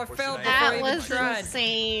myself I failed before I That even was tried.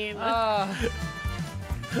 insane. I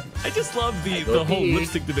just love the whole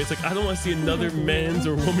lipstick debate. It's like, I don't want to see another man's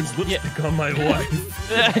or woman's lipstick on my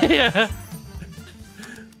wife. Yeah.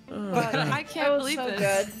 I can't believe so this.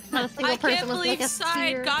 good. Not a single I person can't was believe like a Side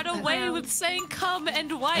tear got in the away house. with saying "come"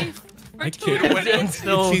 and "wife." For I 2 can't. minutes.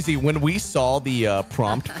 Still- Cheesy, when we saw the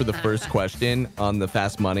prompt for the first question on the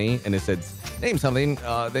Fast Money, and it said, name something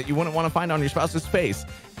that you wouldn't want to find on your spouse's face,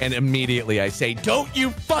 and immediately I say, don't you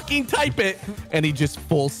fucking type it, and he just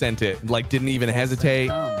full sent it, like didn't even hesitate,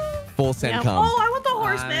 full sent Yeah. come. Oh, I want the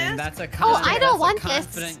horse I mask. mean, that's a I don't want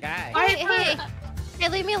that's a this. confident guy. Hey,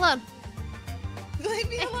 leave me alone. Leave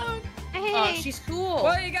me alone. Hey. Oh, she's cool.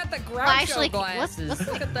 Well, you got the Well, Groucho actually, glasses. what's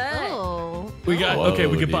Look at that. Oh. We got okay.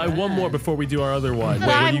 We could buy one more before we do our other one. But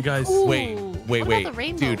What I'm do you guys? cool. Wait, What about the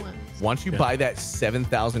rainbow dude. ones? Why don't you Yeah. buy that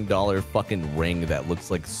 $7,000 fucking ring that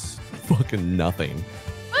looks like fucking nothing?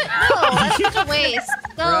 What? No, that's such a waste.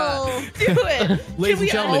 No. Do it. Ladies and we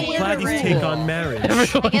gentlemen, all win the Platy's ring? take on marriage. I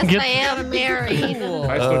Everyone guess gets I am married. Cool.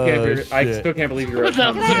 I still can't. I shit. still can't believe you're. What the-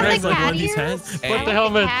 Can I have Guys the like cat one of these ears? hats? I Put want the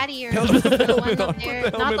helmet. cat ears. Put the The one helmet up on, there.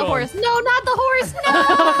 put the Not helmet the on. horse. No, not the horse. No.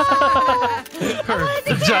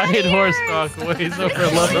 The giant horse cock weighs over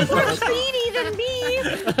 11 More pounds. speedy than me.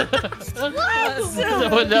 What?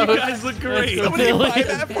 No, no, You guys look great. That's Somebody buy silly.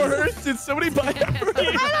 that for her? Did somebody buy that for her?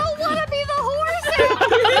 I don't want to be the horse.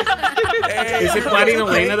 Hey, Is it Platy and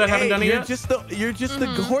Elena that haven't done it you're yet? You're just the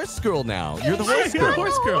horse girl now. You're the horse You're a girl.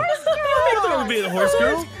 horse girl. You don't want to be the horse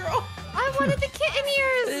girl. I wanted the kitten You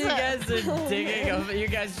ears. guys are digging over. You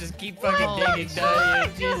guys just keep fucking What digging, the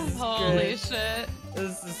don't you? Jesus Holy Christ. shit.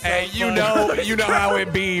 This is so Hey, you fun. know how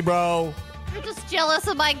it be, bro. You're just jealous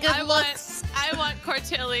of my good looks. I want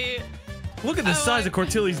Cortilli. Look at the size of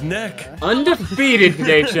Cortilli's neck. Undefeated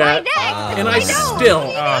today, chat. And I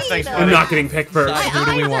still Oh, thanks, am buddy. not getting picked first. Side, who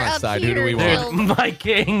do we eyes are want? up Side, who do we here, want? Dude, my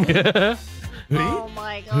king. Oh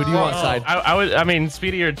my god. Who do you want? Oh. Side. I mean,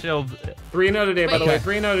 Speedy or Chilled, 3-0 today, by the way. Wait.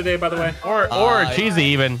 3-0 today, by the way. or Cheesy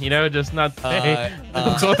even. You know, just not. Hey.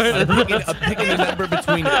 I'm picking a number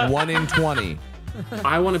between 1 and 20.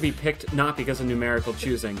 I want to be picked not because of numerical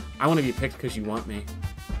choosing. I want to be picked because you want me.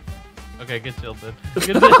 Okay, get Chilled then.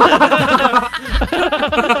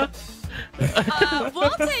 We'll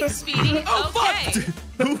take Speedy. Okay.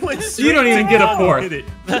 Who went You don't even get a fourth. Hit it.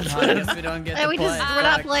 I guess we don't get And to we play. just we're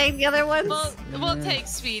not playing the other ones. We'll take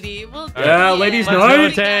Speedy. We'll Yeah, ladies' Let's night. do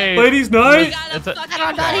it, Tay. Ladies' We night. got a It's a- fucking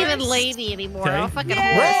I'm not even horse. lady anymore. Okay. I'm a fucking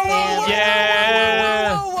Yeah. horse man.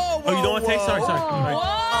 Yeah. Oh, you don't want to take? Sorry.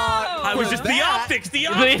 Whoa. I was just the optics. The The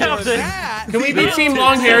optics. optics. Can we be team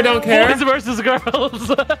long hair, don't care? Boys versus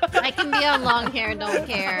girls. I can be on long hair, don't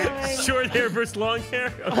care. Short hair versus long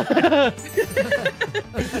hair.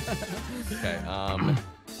 Okay.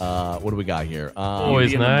 What do we got here? Boys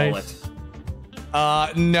Beauty and the night.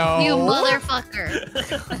 mullet. No. You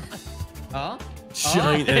motherfucker. Oh?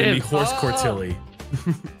 Giant enemy horse Oh. Cortilli.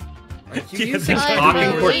 You Yeah, using that's talking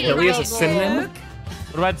right. Cortilli as a synonym?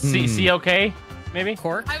 What about COK? Maybe.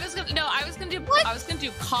 Cork? I was gonna do What? I was gonna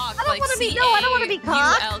do cock I don't like wanna be- no, I don't wanna be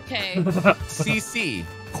cock. CAULK. CC.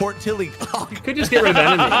 Cortilli. You could just get rid of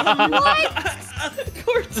enemy. What?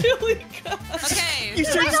 Cortilli. Okay. You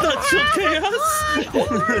sure it's not Chill Chaos?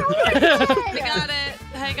 We got it.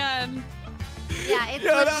 Hang on. Yeah, it's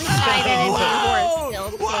literally side enemy horse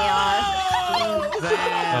still chaos.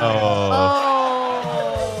 Oh.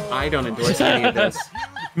 Oh. I don't endorse any of this.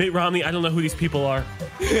 Mitt Romney, I don't know who these people are.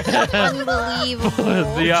 Unbelievable.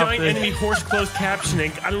 The Giant opposite. enemy horse closed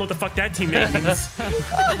captioning. I don't know what the fuck that team name means.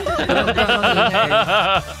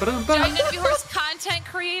 Giant enemy horse content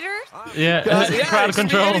creator. Yeah, Yeah, crowd it could be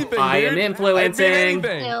control. anything, I am dude. influencing. It could be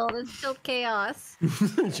anything. Still, it's still chaos.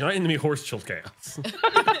 Giant enemy horse chilled chaos. Guess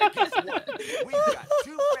what? We've got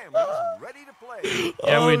 2 families ready to play.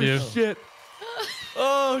 Yeah, we do. Shit.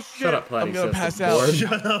 Oh shit! Shut up, Platy I'm gonna says pass the out. board.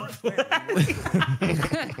 Shut up.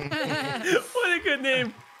 What a good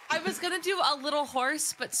name. I was gonna do a little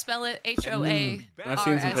horse, but spell it HOA. I've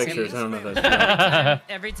seen some pictures. I don't know if that's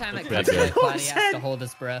true. Every time it That's cuts pretty to it, Platy has to hold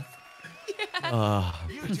his breath.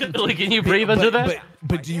 Like, can you breathe under that?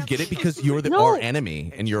 But do you get it because you're No. our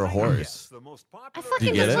enemy and you're a horse? The most I popular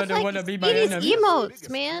fucking get just it? look like these emotes,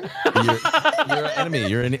 man. You're an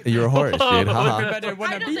enemy. You're a horse, dude. Haha. I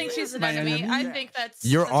don't think she's an enemy. I think that's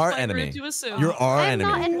You're that's our quite rude enemy. to assume. You're our I'm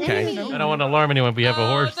not enemy. an Okay. enemy. I don't want to alarm anyone, but we have a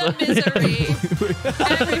horse. The misery.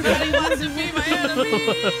 Everybody wants to be my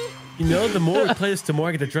enemy. You know, the more we play this, the more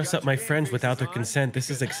I get to dress up my friends without their consent. This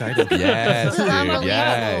is exciting. Yes, dude. Unbelievable.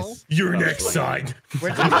 Yes. Your next side.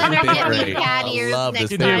 I'm gonna get me Great. cat I ears love next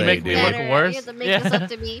this time. bit, make me dude. look Better. worse? You have to make Yeah. this up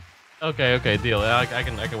to me. Okay, deal. I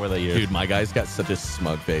can wear that year. Dude, my guy's got such a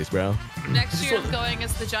smug face, bro. Next year I'm going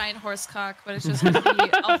as the giant horse cock, but it's just gonna be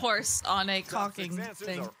a horse on a cocking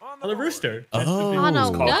thing. On the rooster. Oh, Oh, no.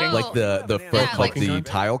 like the Yeah, like like- the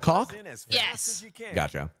tile cock. Yes.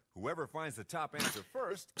 Gotcha. Whoever finds the top answer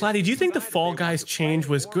first. Platy, do you think the Fall Guys change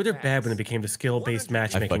was good or bad when it became the skill-based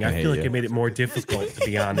matchmaking? fucking I hate feel like you. it made it more difficult, to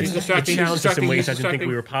be honest. He's It distracting, he's challenged us in distracting, ways he's I didn't think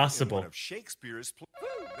we distracting. were possible. Shakespeare's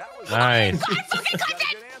Nice.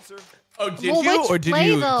 Oh, did Well, you, which or did play,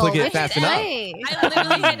 you though? click it Which fast enough? play? I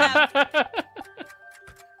literally hit F.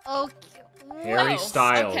 Okay. Harry Oh,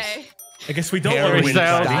 Styles. Okay. I guess we don't Harry want to win,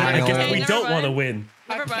 Styles. Platy. I guess Okay, we never don't want to mind. win.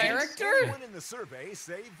 Never mind. Character? Everyone in the survey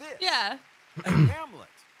say this. Yeah. Hamlet.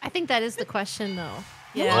 I think that is the question, though.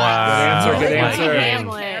 Yeah. Wow. Good answer, good My answer. king.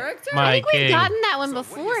 Hamlet. Character? I My think we've king. gotten that one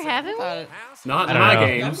before, haven't we? Not I in don't my know.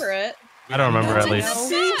 games. Remember it. I don't remember at least.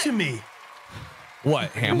 Say to me.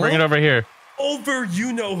 What, Bring it Hamlet? over here. Over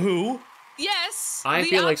you know who. Yes. I the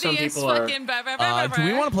feel like some obvious people are- fucking Do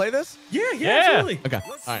we want to play this? Yeah, Yeah. absolutely. Okay. Let's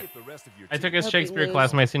All see right. if the rest of your I took a Hope you Shakespeare lose.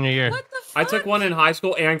 class my senior year. What the fuck? I took one in high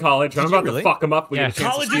school and college. I'm Did you about really? to fuck him up. We Yeah. get a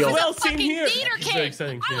chance College to as steal. well. fucking Same here. theater It's very kid.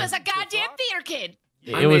 exciting, I yeah. was a goddamn theater kid.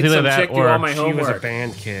 I It was made either some that chick do all or my She was a homework.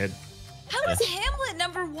 band kid. How is Hamlet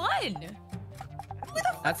number 1?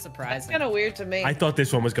 That's surprising. Kind of weird to me. I thought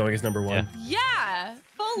this one was going as number 1. Yeah.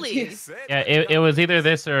 Fully. Yeah, it was either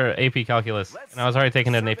this or AP Calculus, and I was already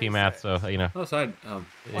taking an AP Math, so you know, Oh, side.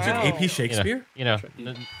 Is it AP Shakespeare? no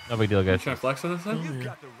big deal, guys. Trying to flex on this side? You've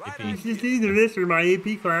got the right AP. answer. It's either this or my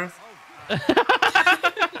AP class.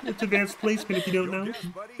 It's advanced placement if you don't know.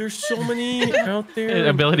 There's so many out there.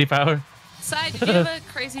 Ability power. Side, did you have a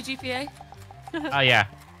crazy GPA? Yeah.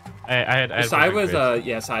 I had Side perfect was, grades.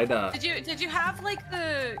 yeah, side, Did you have like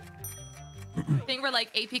the thing where like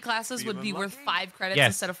AP classes would be worth 5 credits Yes.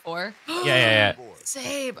 instead of 4? Yeah.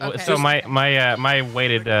 Same. W- Okay. So my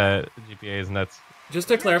weighted GPA is nuts. just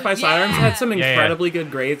to clarify, Sidearms had some Yeah, yeah. incredibly good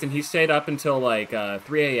grades, and he stayed up until like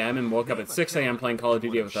 3 a.m. and woke up at 6 a.m. playing Call of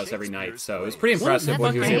Duty with us every night. So it was pretty impressive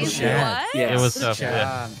what he was able to crazy. do. What? Yeah, It was tough.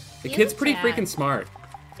 Yeah. the kid's pretty Chat. freaking smart.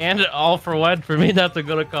 And all for what? For me not to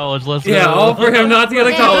go to college. Let's Yeah, go. all for him not to go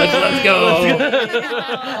to college. Let's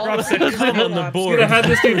go. Rob said, "Come on the Could board." have had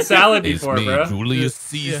this dude salad before, bro. Julius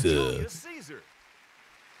Caesar. Caesar.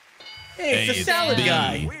 Hey, it's a salad B.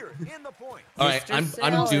 guy. We're in the point. All right, I'm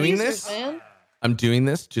Oh, doing Caesar, this. man. I'm doing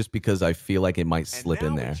this just because I feel like it might And slip now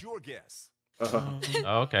in there. it's your guess.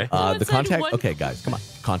 Oh, okay. The It's like contact. one- Okay, guys, come on.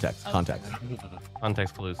 Context. Context.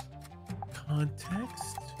 Context clues.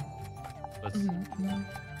 Context. Let's,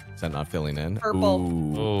 Is that not filling in? Purple.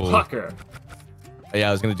 Ooh. oh. Pucker. Yeah,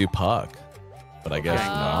 I was gonna do Puck, but I guess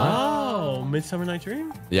not. Oh, Midsummer Night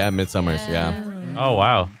Dream. Yeah, Midsummer's. Yeah. Oh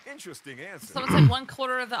wow. Interesting answer. Someone said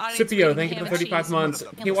 1/4 of the audience. Scipio, eating thank you ham for the and 35 cheese. months.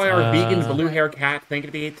 Ham KYR and Vegan, Uh, Blue Hair Cat, thank you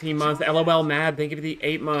for the 18 months. LOL Mad, thank you for the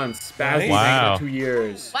 8 months. Spazzy, Wow. thank you for 2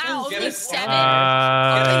 years. Wow, only 7.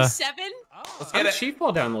 Uh, Only 7. I'm a chief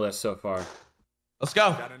ball down the list so far. Let's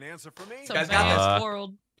go. Got an answer for me? So Guys got vast this.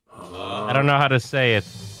 world. I don't know how to say it,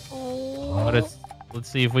 but let's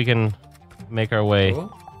see if we can make our way.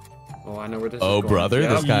 Oh, oh, I know where this Oh, is going. brother,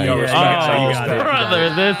 this guy- Yo, Yeah, respect, you Oh, got it. brother,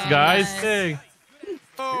 this guy's Nice. thing.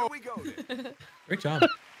 Here we go then. Great job.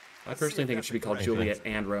 I personally think it should be called Juliet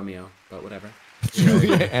and Romeo, but whatever.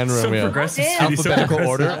 Juliet and So Romeo. progressive. Damn. City, so Alphabetical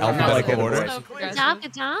progressive. order. Alphabetical it. order. So Good progressive. job,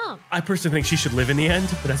 good job. I personally think she should live in the end,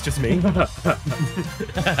 but that's just me.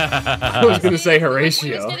 I was going to say He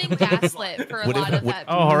Horatio. was getting gaslit for a What if- lot of what- that.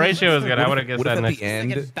 Oh, Horatio is good. I would have guessed What if that at next. the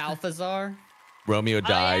end? Like Balthazar. Romeo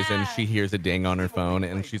dies and she hears a ding on her phone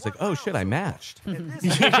and she's like, "Oh shit, I matched." I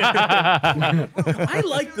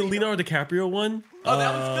like the Leonardo DiCaprio one. Oh,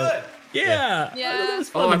 that was good. Yeah. Yeah. That was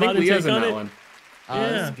fun. Oh, I The think modern Leo's take in on that it. one. Oh, Yeah.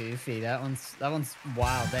 that's goofy. That one's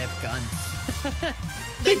wild. They have guns.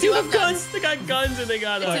 They do have guns. They got guns and they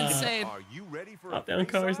got It's insane. Are you ready for top down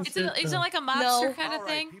cars and Isn't shit. it like a mobster kind of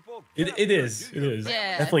thing? It is. It is.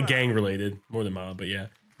 Yeah. Definitely gang related, more than mob, but yeah.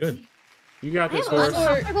 Good. You got this I'm horse.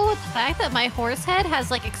 uncomfortable with the fact that my horse head has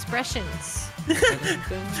like expressions.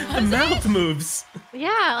 The mouth moves.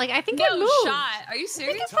 Yeah, like I think it No moves. shot. Are you I think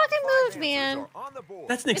serious? it fucking moves, man.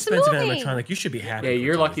 That's an It's expensive moving. animatronic. You should be happy. Yeah,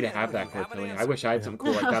 you're lucky to have that, Cortillion. I wish I had something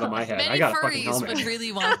cool like that on my head. I Many got a fucking furries helmet. would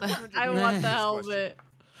really want that. I want the helmet.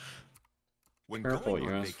 When Careful, going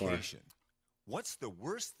you're on on for it. vacation, what's the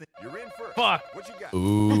worst thing? You're in first. Fuck. What you got?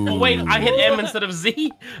 Ooh. Oh, wait, I hit M instead of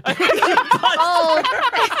Z. Oh,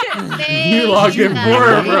 thank You logged in guys. for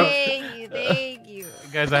her, bro. Thank you.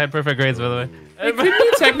 Guys, I had perfect grades, by the way. Hey, couldn't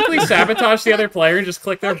you technically sabotage the other player and just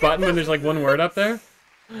click their button when there's like one word up there?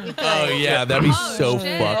 Oh yeah, that'd be Oh, so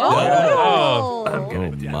shit. fucked up. Oh.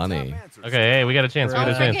 Oh, money. Okay, hey, we got a chance. We got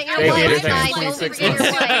a Don't chance. forget your Thank you, wife, thank guys. you. Don't 26 forget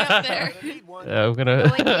your wife. Up there. Yeah, I'm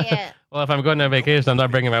gonna. Oh, yeah. Well, if I'm going on vacation, I'm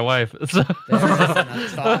not bringing my wife. So. There's a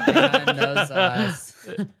thought behind those eyes.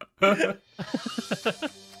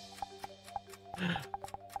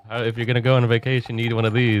 If you're gonna go on a vacation, you need one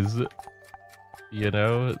of these. You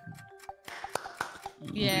know.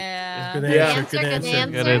 Yeah. Good Yeah. answer. Good answer.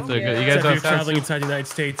 Good answer. Good. You guys Except if don't you're sound. traveling inside the United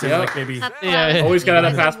States and Yep. like maybe. That's Yeah. Always gotta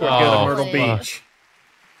have that passport. Go to Oh, Myrtle fuck. Beach.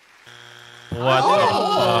 What the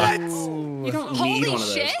fuck? You don't need Holy one of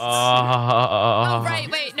those. shit! Oh, right,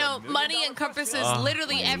 Oh, wait, no. Money encompasses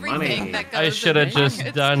literally everything Money. that goes I should have in just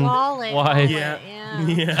pockets. done Wallet, wife. Yeah. Yeah.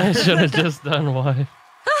 Yeah. I should have just done wife.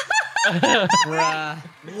 Bruh.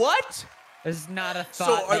 What? There's not a So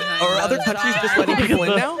thought are behind other those countries just eyes. letting people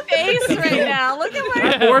in now? Face right now. Look at my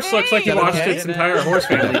That horse looks like he Is that watched okay? its entire horse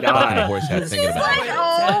family Fucking die. horse head thinking about like, it.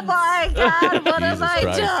 oh my god, what have Jesus I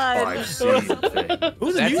Christ. done? I've seen the thing.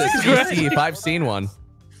 Ooh, the That's music is a good. CC if I've seen one.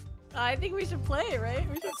 I think we should play, right?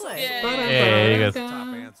 We should play. Yeah. Hey, you guys. Top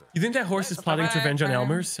answer. You think that horse is plotting to revenge on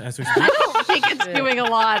Elmer's as we speak? I don't think it's doing a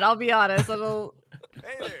lot. I'll be honest. I don't.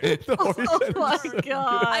 Hey there. Oh my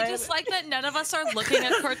god. I just like that none of us are looking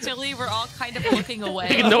at Cortilli. We're all kind of looking away.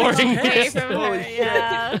 Ignoring Away this. from her,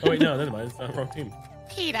 yeah. Oh wait, no, never mind. It's not the wrong team.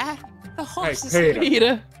 Peter, the horse is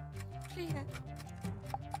Peter. Peter.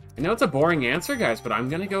 I know it's a boring answer, guys, but I'm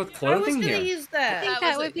gonna go with I was clothing gonna here. use I that. think That that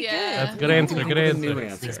was would it, be yeah. That's good. good answer. Good With a new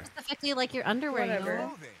answer. answer. Specifically, like your underwear. Whatever. You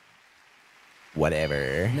know?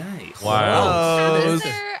 Whatever. Nice. Wow. How Close. is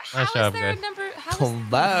there, how Nice is job, there a guys. number? How is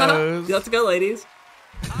Close. Let's go, ladies.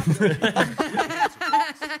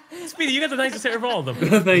 Speedy, you got the nicest hair of all of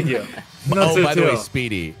them. Thank you. Oh, by the way,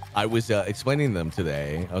 Speedy, I was explaining them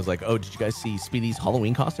today. I was like, "Oh, did you guys see Speedy's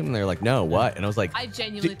Halloween costume?" And they're like, "No, what?" And I was like, I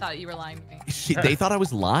genuinely thought you were lying to me. they thought I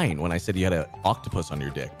was lying when I said you had an octopus on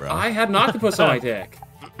your dick, bro. I had an octopus on my dick.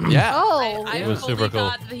 yeah. Oh. I It was fully super cool.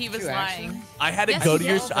 thought that he was lying. I had to Yes, go to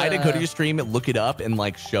your yes. I had to go to your stream and look it up and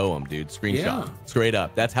like show them, dude. Screenshot. Yeah. Straight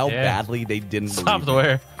up. That's how Yeah. badly they didn't believe me.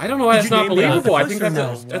 Software. I don't know why Did it's you not name the believable. I octopus think or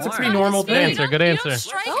that's no? a pretty Honestly, normal Good thing. answer, good You answer. don't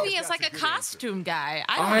strike me as like a costume guy.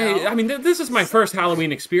 I don't know. I mean, this is my first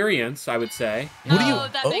Halloween experience, I would say. What do you- Oh,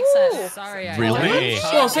 that makes sense. Sorry, I Really?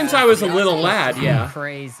 Well, since I was a little lad, yeah.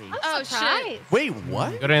 Crazy. Oh, shit. Surprised. Wait,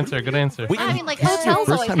 what? Good answer. Good answer. Wait, I mean, like, this is your hotels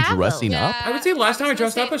first always time have dressing those. up? I would say last time I was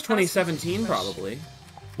gonna dressed up say was 2017, probably.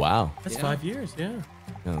 Wow. That's Yeah. 5 years, yeah.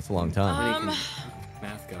 Yeah, that's a long time.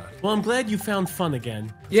 Math god. Well, I'm glad you found fun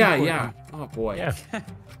again. It's Yeah, important. yeah. Oh boy. Yeah.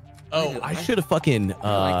 Oh, I should have fucking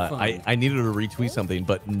I like fun. I needed to retweet something,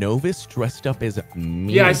 but Novus dressed up as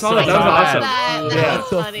me. Yeah, I saw that. That was awesome. That Yeah.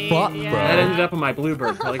 was What the funny. fuck, yeah. bro? That ended up on my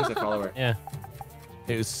Bluebird, probably because I follow her. Yeah.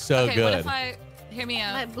 It was so Okay, what good. if I hear me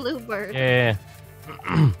My out? bluebird. Yeah.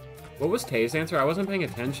 What was Tay's answer? I wasn't paying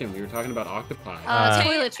attention. We were talking about octopi.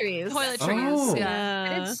 Toiletries. Toiletries. Oh. Yeah.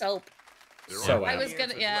 I did soap. So I apt. was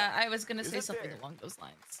gonna. Yeah, I was gonna say Is it something there? along those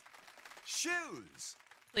lines. Shoes.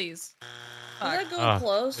 Please. Does that Fuck. go Oh,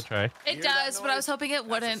 close? Good try. It does, but I was hoping it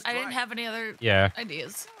wouldn't. I didn't strike. have any other Yeah.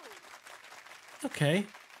 ideas. Okay.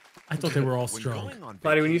 I thought they were all strong.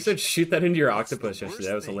 Buddy, when you said shoot that into your octopus yesterday,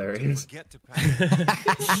 that was hilarious. Forget to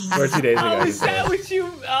pack. Or 2 days ago. Oh, you is that said. what you?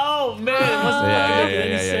 Oh man, it must Yeah, not make yeah, any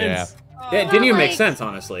yeah, yeah, sense. Yeah, it didn't even make Like- sense,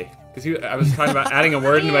 honestly. Because I was talking about adding a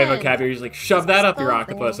word into my Man. vocabulary. He's like, shove that up your So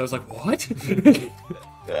octopus. I was like, what?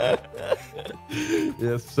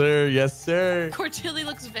 Yes, sir. Yes, sir. Cortilli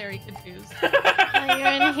looks very confused. Oh, your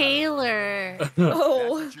inhaler.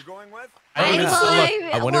 Oh. What you're going with?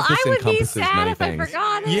 I wonder if this I would be encompasses sad many if I things.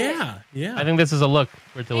 forgot it. Yeah, yeah. I think this is a look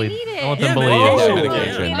for Tilly. need it. I want them Yeah, to believe. medication.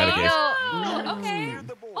 Medication. There you Medication. go. Oh, okay.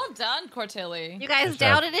 Well done, Cortilli. You guys Good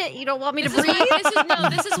job. doubted it? You don't want me to This is, breathe? why,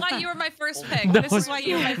 this is why you were my first pick. No This is why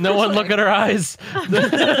you were my first No one pick. look at her eyes.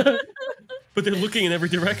 But they're looking in every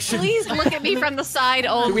direction. Please look at me from the side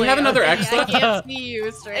only. we have another okay? X I left? can't see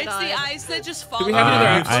you straight It's on. the eyes that just fall. Do we have another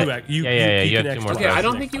You X have left? two. You you can have two more Okay, extra. I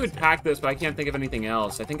don't think you would pack this, but I can't think of anything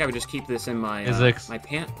else. I think I would just keep this in my Physics. my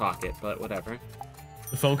pant pocket, but whatever.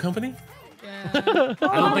 The phone company? Yeah.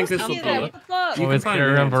 I don't think this will Yeah, be. what the fuck? You Always can find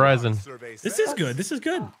carry around your Verizon. This is good. This is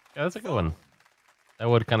good. Yeah, that's a good one. That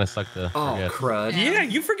would kind of suck to Oh, forget. crud. Yeah,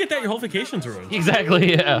 you forget that your whole vacation's ruined.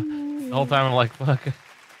 Exactly, yeah. The whole time I'm like, fuck.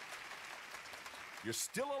 You're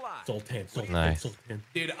still alive. Sultan, Sultan, Nice. Sultan.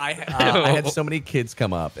 Dude, I had so many kids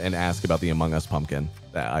come up and ask about the Among Us pumpkin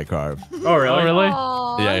that I carved. Oh, really? Oh, really?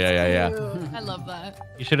 Oh, Yeah, that's yeah. cute. I love that.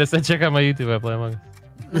 You should have said check out my YouTube. I play Among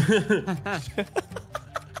Us.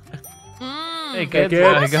 Hey kids, kids.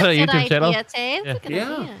 I That's got a good YouTube channel. idea, Tay. That's Yeah. a good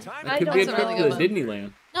Yeah. idea. That could be a That's a trip really to good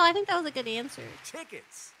Disneyland. No, I think that was a good answer.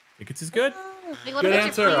 Tickets. Tickets is good. Like, what Good about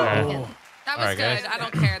answer. your Oh. plane ticket? That was Alright, good. guys. I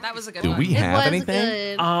don't care. That was a good Do one. we It have was anything?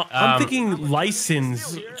 good. I'm thinking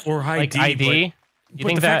license or ID. Like ID? You But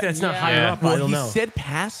think the fact that? that's not Yeah. higher up, I Well, don't he know. said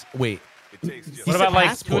pass. Wait. It takes just What He about said like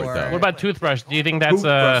passport, though. what about toothbrush? Do you think that's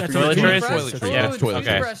Toothbrush. That's toiletries? toiletries. Yeah, That's toiletries.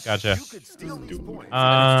 Okay, Toothbrush. gotcha. You could steal these points.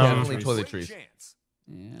 Definitely Quick toiletries. chance.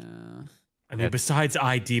 Yeah. I mean, besides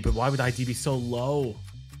ID, but why would ID be so low?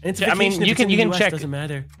 And it's Yeah, I mean, vacation, if you it's can- in you the can US, check- Doesn't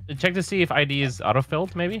matter. Check to see if ID is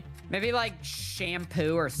autofilled, maybe. Maybe like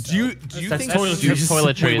shampoo or soap. Do you That's think toiletries.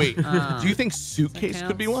 Toiletries. Wait. Uh, Do you think suitcase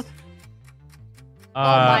could be one? Oh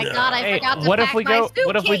my god, I Hey, forgot to what if pack we my go?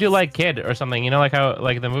 What if we do suitcase. like Kid or something? You know, like how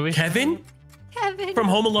like the movie. Kevin Kevin? from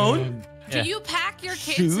Home Alone? Do Yeah. you pack your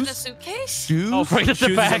kids in a Shoes? suitcase? Shoes? Oh, bring it Shoes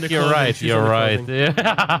to is back. under You're clothing, right. shoes You're under right.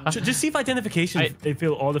 clothing. Yeah. Just see if identification I- they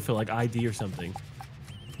feel autofill like ID or something.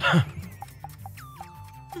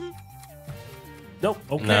 Nope.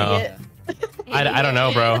 Okay. No. I don't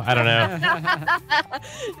know, bro. I don't know.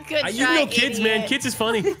 Good try, You know kids, man. idiot. Kids is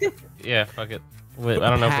funny. Yeah, fuck it. Wait, I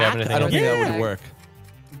don't know if we have Pack? anything. I don't think that Yeah. would work.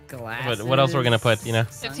 Glasses. But what else we're gonna put? You know.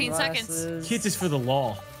 15 seconds. sunglasses. Kids is for the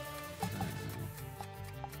law.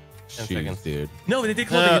 10 Shoes, seconds. dude. No, they did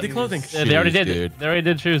clothing. They did clothing. Yeah, they already Shoes, did. dude. They already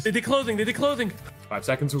did shoes. They did clothing. They did clothing. 5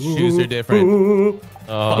 seconds. Shoes are different.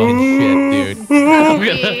 Oh, Fucking shit, dude. We,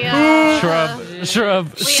 shrub. we Shit.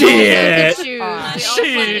 also did shoes. I We also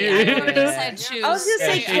already did said shoes. I was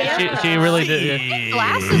gonna say camera. She really did.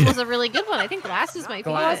 Glasses was a really good one. I think glasses might be.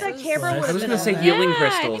 Oh, I thought good. camera I would I was have gonna been say on healing Yeah, I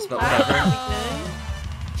crystals, think but glasses whatever. would be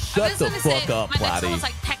good. Shut the fuck up, my next one was Platy.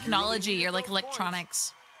 like technology or like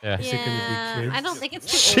electronics. Yeah. Is it gonna be Yeah, kids? I don't think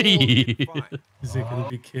it's too old. She. Is it gonna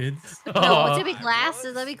be kids? No, it's gonna be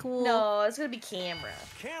glasses. That'd be cool. No, it's gonna be camera.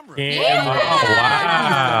 Camera. Yeah. Oh,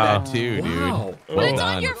 wow. That too, dude. Wow. But Well it's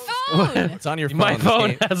on done. your phone. It's on your phone. My This phone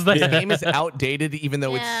game- has This that. game is outdated, even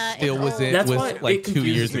though Yeah, it still it's was old. it That's was why like it 2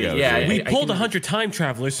 years confused me. ago. Yeah, dude. We I pulled can- 100 time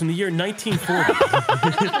travelers from the year 1940.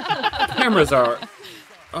 Cameras are.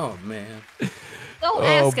 Oh man. Don't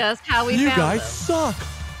ask us how we You found guys them. suck.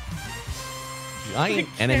 Giant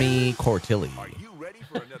enemy Cortilli. Are you ready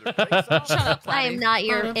for another face-off? Shut up, I am Platy. not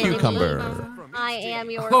your enemy. Cucumber. I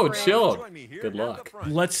am your Oh, friend. chill. Join me here Good at the luck.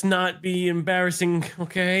 front. Let's not be embarrassing,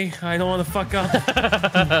 okay? I don't want to fuck up.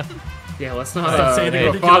 Yeah, let's Don't not say anything do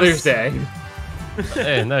a ridiculous. Father's Day.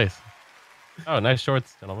 Hey, nice. Oh, nice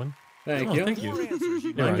shorts, gentlemen. Thank Oh, you. thank you. More answers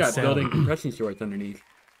you You're I on got sound. building compression shorts underneath.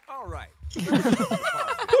 All right.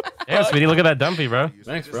 Yeah, sweetie, look at that dumpy, bro.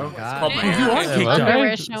 Thanks, bro. It's God. called my You ass. are Yeah, kicked well, up.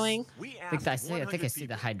 Underwear showing. I think I see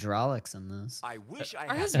the hydraulics in this. I wish I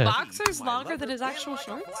Are had his the key boxers to my longer than lover. his actual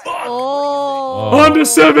shorts? Oh. Honda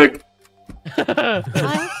Civic.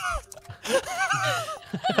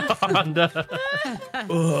 Honda.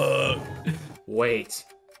 Wait,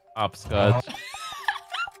 Hopscotch.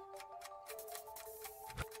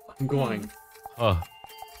 I'm going. Oh.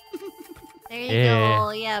 There you Yeah. go.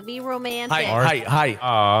 Yeah, be romantic. Hi.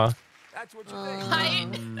 Aw. That's what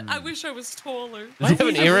you think. I wish I was taller. Does he have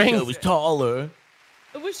an earring? It was taller.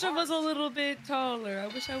 I wish I was a little bit taller.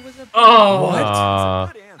 I wish I was a. Oh, Aw.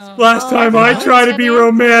 Good answer. last time I tried to be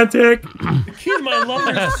romantic. Kid, my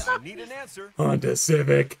lovers. I need an answer. Honda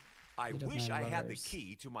Civic. I wish I had the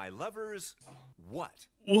key to my lover's what?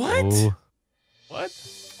 What? Ooh.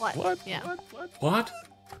 What? Yeah. What?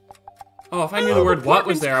 Oh, if I knew the word "what"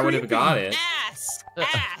 was there, I would have got it. Ass.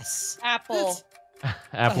 Ass. Apple.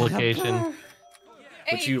 Application.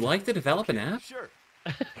 Would you like to develop an app? Sure.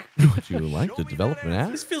 Would you like to develop an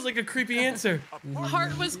app? This feels like a creepy answer.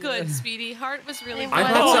 Heart was good, Speedy. Heart was really good.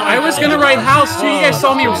 I was gonna write house too. You guys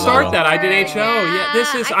saw me start that. I did HO. Yeah,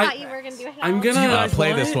 this is. I thought you were gonna do house. I'm gonna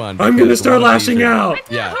play this one. I'm gonna start lashing out.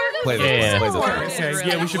 Yeah, play this. Yeah. Play this one. Okay,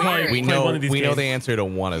 yeah, we should probably We play know one of these we know games. the answer to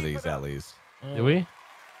one of these at least. Do we?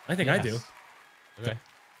 I think I do. Okay.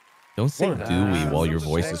 Don't say One of "do we" while your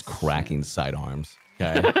voice is cracking sidearms.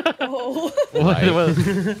 Okay. Oh.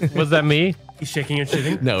 Was that me? He's shaking and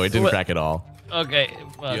shitting. No, it didn't crack at all. Okay.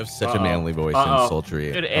 You have such a manly voice and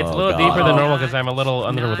sultry. Dude, it's Oh, a little God. deeper than normal because I'm a little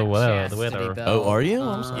under Not the weather. chastity belt. Oh, are you?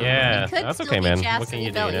 I'm sorry. Yeah, It could that's still okay, be man. What chastity can you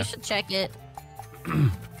do? belt. You know? You should check it.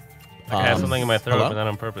 I have something in my throat, hello? but not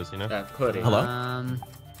on purpose, you know? That pudding. Hello?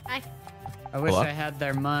 Hi. I wish Hello? I had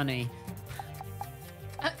their money.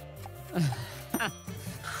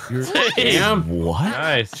 You're Damn. what?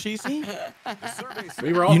 Nice. We Cheesy?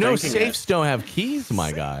 were all You know, thinking safes don't have keys,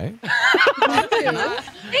 my guy. it.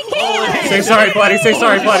 Say sorry, Platty. Say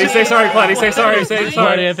sorry, Platty. Say sorry, Platty. Say sorry. Say Sorry,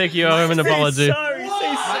 sorry. I think you owe him an apology. Sorry,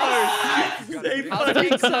 say sorry.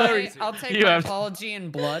 I'll take You my have- apology in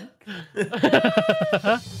blood.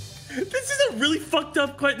 This is a really fucked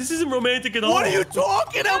up question. This isn't romantic at all. What are you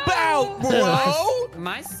talking about, bro?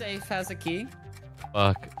 My safe has a key.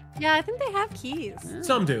 Fuck. Yeah, I think they have keys.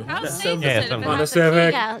 Some do. How Some safe do. Yeah, is it if some- it On a has a key?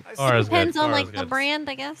 Civic. Yeah, Car is depends good, on car like is the good. brand,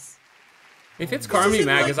 I guess. If it's car me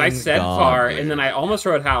mag, as I said God, car, dude. and then I almost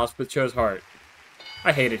wrote house, but chose heart.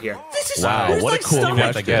 I hate it here. This is Wow, where's what a like cool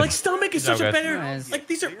stomach? question. Like stomach is Good such a job, better. guys. Like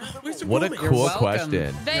these are. Where's the What a woman? cool welcome.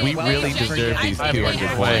 question. We really deserve these I think 200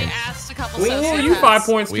 they points. asked a couple We owe you 5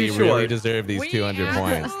 points We too really short. deserve these 200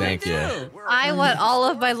 points. Thank you. I want all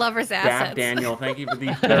of my lover's Dap assets. Daniel, thank you for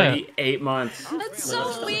the 38 months. That's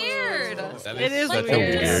so weird. It is Such a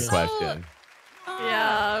weird. weird So- question.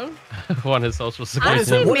 Yeah. One is social Honestly,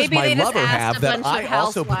 security. What does maybe my they just lover asked have a that bunch I of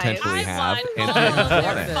also housewives. potentially have? I And want she all doesn't of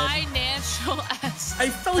want their it? financial assets. I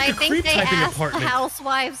felt like I a think creep they type in asked the apartment.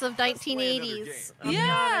 housewives of 1980s.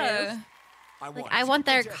 Yeah. Like, I want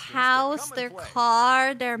their house, their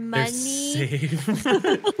car, their They're money. safe.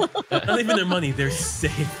 Not even their money. They're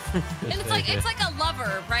safe. And it's like a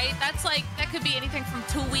lover, right? That's like that could be anything from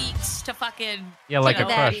 2 weeks to fucking Yeah, like you a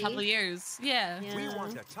know, crush. couple of years. Yeah. Yeah. We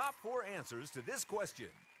want the top 4 answers to this question.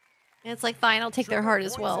 And it's like, fine, I'll take their heart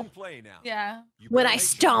as well. Yeah. When I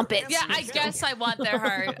stomp it. Yeah, I guess I want their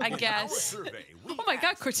heart. I guess. Oh my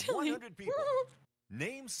God, Cordelia.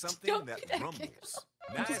 Name something Don't that be that rumbles.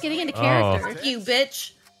 I'm just getting into Oh. character. Fuck you,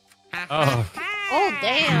 bitch. Oh, Oh,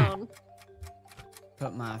 damn.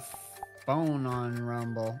 Put my phone on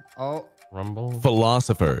Rumble. Oh. Rumble.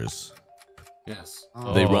 Philosophers. Yes.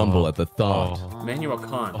 Oh. They Oh. rumble at the thought. Oh. Manuel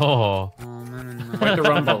Kant. Oh, Like the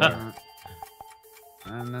rumble.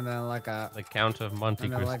 And then like a the Count of Monte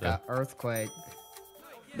and then like Cristo. a earthquake.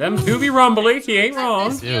 Them do be rumbly, he ain't wrong.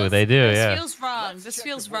 This do, they do, this yeah. feels wrong. This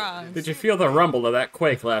feels wrong. Did you feel the rumble of that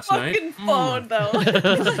quake last night? Fucking phone, though.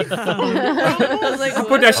 I was like, I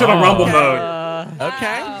put that shit on rumble mode.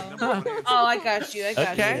 Okay. Wow. oh, I got you. I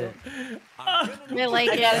got Okay. I like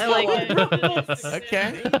it. I I like like it.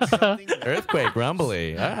 Okay. Earthquake,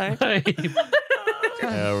 rumbly. All right.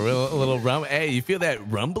 A little rum. Hey, you feel that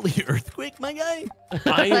rumbly earthquake, my guy?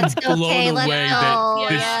 I am Let's go, blown Kay. away Let's that go.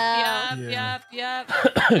 this. Yeah. Yep.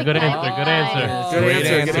 Good answer, good answer. Good Great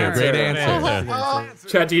answer, good answer. Great answer. answer.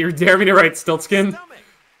 Chad, do you dare me to write Stiltskin?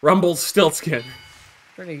 Rumble Stiltskin.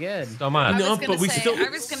 Pretty good. So much. No, I was but gonna we say, still- I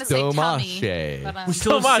was gonna say So tummy. much. But, We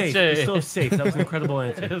still So have much, safe. We still have safe. That was an incredible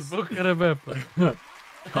answer.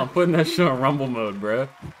 I'm putting that shit on rumble mode, bro.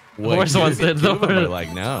 What, Worst you- ones two did, of them though. are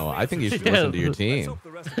like, no, I think you should Yeah. listen to your team.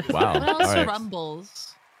 Wow. what All else right.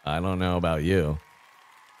 rumbles? I don't know about you.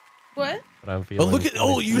 what? But I'm Oh, feeling look at,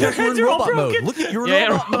 oh, you Your guys are in hands are all robot mode. broken. Look at, you're in Yeah,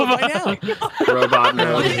 robot mode right now. Robot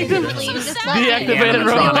mode. Deactivated Animatronics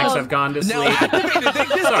robot. have gone to No, sleep. activated. They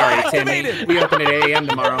just Sorry, activated. Timmy. We open at 8 a.m.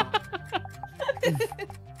 tomorrow.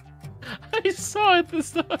 I saw it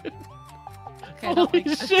this time. Okay, I don't Holy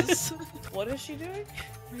like shit. this. What is she doing?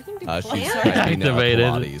 She's Plants? typing Activated.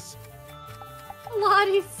 Pilates.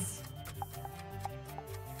 Pilates.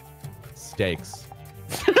 Steaks.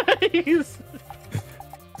 He's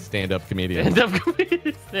Stand-up comedian.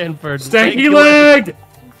 Stanford. Stanky legged!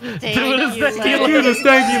 Thank Doing a you, stanky Lex. Do the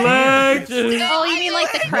stanky legs! Oh, you mean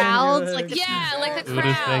like the crowds? Like the Yeah, like the Ooh, this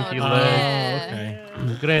crowd. thank you, Yeah.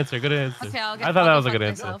 Good answer, good answer. Okay, I'll get, I thought that I'll was a go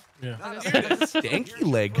good fuck answer. myself. Stanky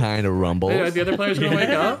leg kind of rumbles. Hey, the other players gonna wake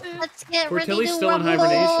up? Let's get Or ready Tilly's to still in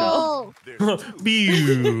rumble. hibernation.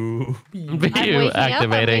 Bew. I'm View waking up. I'm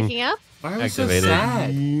activating. waking up. Why are we so Activated.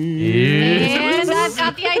 sad? Yeah. And I've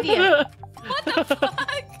got the idea. What the fuck?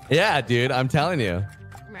 Yeah, dude, I'm telling you.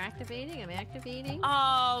 activating. I'm activating.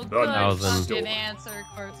 Oh, good Thousand. fucking answer,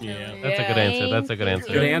 Cortez. Yeah. That's a good answer. That's a good answer.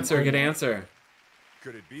 Good answer. Good answer.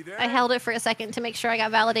 Could it be there? I held it for a second to make sure I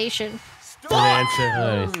got validation. Good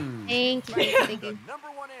answer. Nice. Thank you. Thank you. Number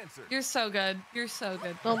one answer. You're so good. You're so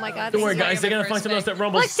good. Oh my god. Don't worry, this is- guys. They're gonna find something else that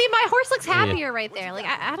rumbles. Look, see, my horse looks happier right there. Like,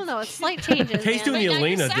 I don't know. It's slight changes. Kay's man. doing the Wait, now you're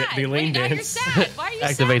Elena, sad. the Elaine Wait, now you're dance. sad. Why are you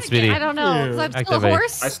Activate, sad Speedy. I don't know. 'Cause I'm still a Activate.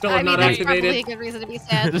 horse. I still have mean, not that's probably activated. a good reason to be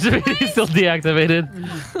sad. He's still deactivated.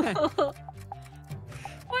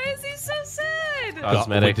 Why is he so sad?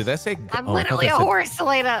 Cosmetic. Wait, did that say? I'm oh, I thought literally that a said- horse,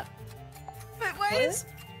 Elena. But why is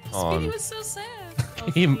Speedy was so sad?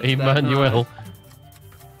 Emmanuel.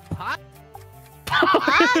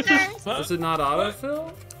 Is it not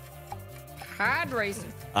autofill? Hard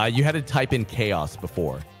racing. You had to type in chaos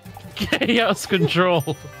before. Chaos control.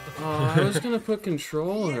 Oh, I was gonna put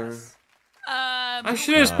controller. I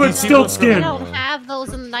should have just put put stilt I skin. don't have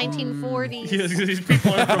those in the 1940s. These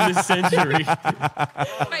people are from this century.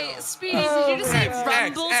 Wait, Speedy, did you just say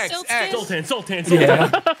Rumble Stiltskin? Sultan. Yeah.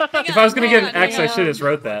 Hang If on, I was gonna hold get an on, X, hang I should on. have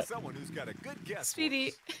wrote that. Someone who's got a good guess.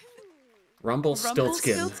 Speedy. Rumble stilt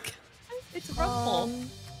skin. Stiltskin. It's Rumble.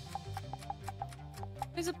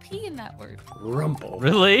 There's a P in that word. Rumble.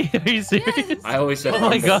 Really? Are you serious? Yes. I always said Oh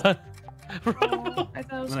my rumble. god. I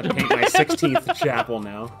thought it was I'm gonna paint my 16th chapel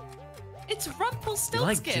now. It's Rumble You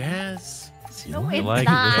like Stiltskin. jazz? No, You it's like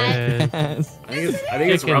not. that? I think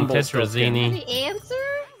it's Chicken Rumble stilt skin. tetrazzini. The answer?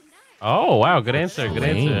 Oh wow, good answer. Good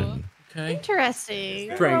answer. Lame. Okay.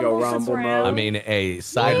 Interesting. Try and go rumble mode. I mean, a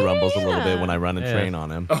side rumbles a little bit when I run a Yeah. train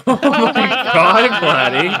on him. Oh my god,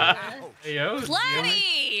 Vladdy. Hey, yo.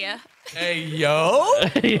 Vladdy! Hey, yo!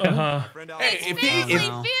 Uh-huh. Hey, if Family he,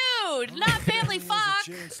 Feud, not Family Fuck.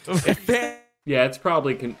 if he Yeah, it's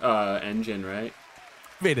probably engine, right?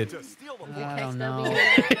 activated. I don't know.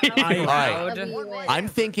 Alright. I'm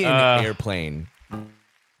thinking airplane.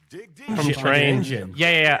 Dig deep. From Shit, like an train. engine.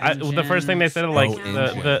 Yeah. The first thing they said, like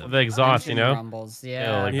the exhaust, you know. Rumbles,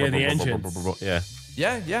 Yeah, like Yeah, the engines.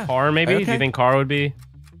 Yeah. Yeah. Car maybe? Do Okay. you think car would be?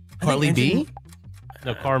 Carly B?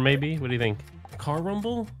 No, car maybe. What do you think? Car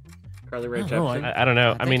rumble? Carly Rae Oh, Jepsen. I don't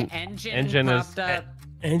know. I mean, think engine is. popped up,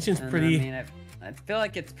 Engine's and pretty. I mean, I feel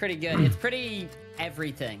like it's pretty good. It's pretty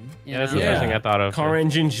everything. You Yeah, that's know? the Yeah. first thing I thought of. Car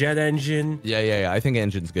engine, jet engine, Yeah. I think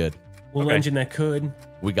engine's good. little Okay. engine that could.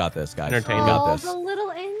 We got this, guys. We Entertainment. got Oh, this. the little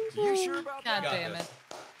engine. You sure about God that? damn it.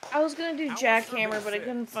 I was gonna do jackhammer, but I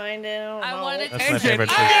couldn't find it. I wanted That's to. my favorite.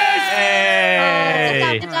 Too. Oh,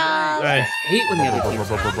 Hey! good job. Nice. I hate when the other teams.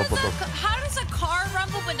 How does a car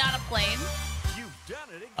rumble but not a plane? You've done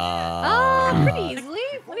it again. Oh, pretty easily.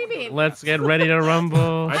 What do you mean? Let's get ready to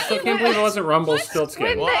rumble. I still can't believe it wasn't Rumble stilt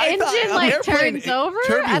When skin. the I thought engine an like airplane- turns over, I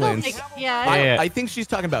don't turbulence. think. Yeah. Yeah. I think she's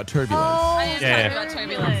talking about turbulence. Oh, I am Yeah. talking about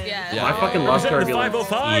turbulence, yeah. Yeah. I fucking love Representing the turbulence.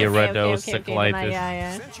 505. Iridocyclitis.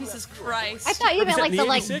 Yeah. Jesus Christ. I thought you meant like the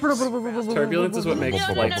like. 86? Turbulence is what makes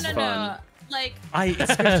no, flights no, no, fun. no. Like, It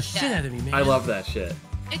scares the shit out of me, man. I love that shit.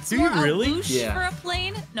 it's Do more you really? a whoosh Yeah. for a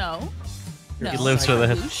plane? No. He lives for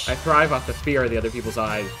that. I thrive off the fear of the other people's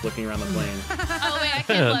eyes looking around the plane. Oh, wait, I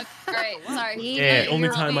can't look. All right, sorry. Yeah, Only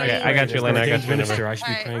time I. Okay, I got you, Elena, I got you, Minister, I should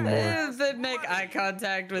be Alright. praying more. If they make eye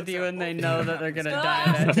contact with you and they know that they're gonna die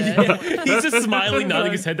that day. He's just smiling,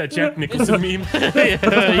 nodding his head. That Jack Nicholson meme.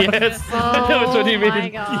 Yes. I know which one you Oh my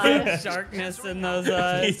mean. gosh. Sharkness in those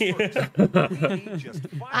eyes.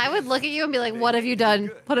 I would look at you and be like, "What have you done?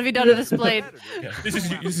 What have you done to this plane? Yeah. This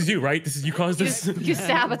is you, right? This is you caused this. You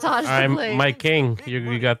sabotaged the I'm plane." my king.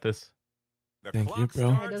 You got this. The Thank you, clock bro.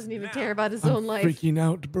 He starts doesn't even now. care about his own life. Freaking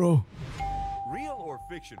out, bro. Real or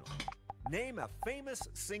fictional? Name a famous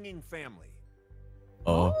singing family.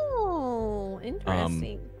 Oh, Oh,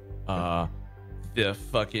 interesting. the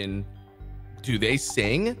fucking. Do they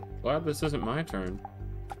sing? Glad this isn't my turn.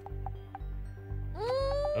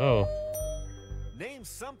 Oh. Name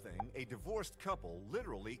something a divorced couple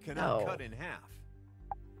literally No. cannot cut in half.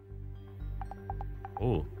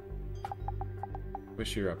 Ooh.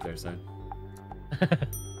 Wish you were up there, son. Name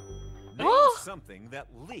Oh. something that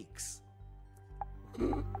leaks.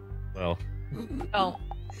 Well. Oh,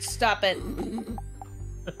 stop it.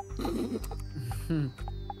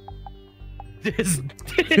 This.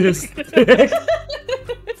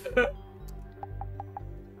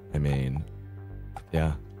 I mean,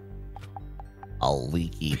 yeah. A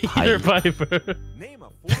leaky Peter pipe. Piper. Name a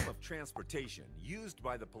form of transportation used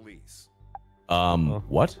by the police.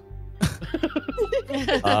 What? Just read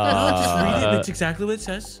it. That's exactly what it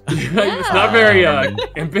says. It's not very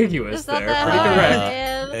ambiguous It's not there. that Pretty hard,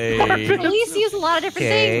 correct. man. Police use a lot of different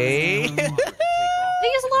things. Okay. They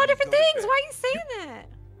use a lot of different things. Why are you saying that?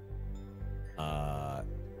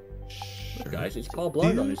 Guys, it's Paul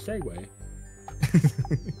Blart on his Segway.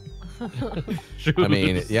 I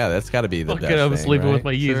mean, yeah, that's got to be the Fuck best it, I'm thing, sleeping right? with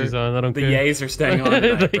my Yeezys on. I don't The care. yays are staying on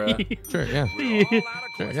tonight, bro. Sure, yeah.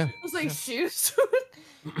 Sure, yeah. I was like, shoes.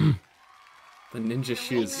 The ninja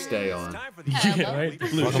shoes stay on. Yeah, right?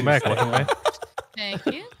 Welcome back. Welcome back. Thank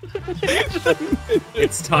you.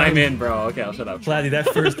 It's time in, bro. Okay, I'll shut up. Platy, that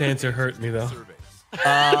first answer hurt me though.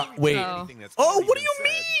 Wait. Oh. Oh, what do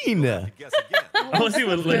you mean? I want to see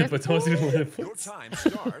what Lynn puts. I want to see what Lynn Your puts. time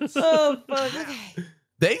starts. Oh, fuck.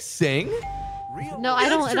 They sing? No, I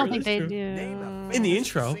don't true, think they that's do. In the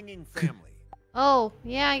intro. Singing family. Oh,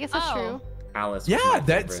 yeah, I guess that's Oh. true. Alice. was Yeah, my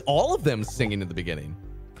that's favorite. all of them singing at the beginning.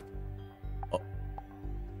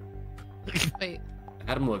 Wait,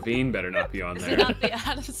 Adam Levine better not be on is there. it not the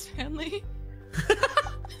Addams Family?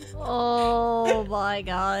 Oh my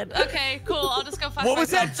god. Okay, cool. I'll just go find. What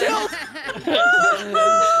was that, Jill?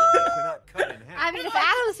 I mean, if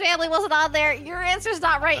Adam's Family wasn't on there, your answer's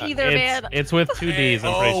not right either, man. It's with 2 Ds,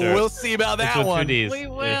 I'm pretty sure. We'll see about It's that with one. 2 Ds. We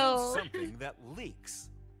will. Something that leaks.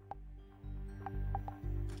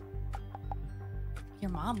 Your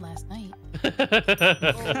mom last night.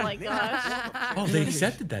 Oh my gosh. Oh, they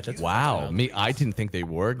accepted that. That's Wow, wild. I didn't think they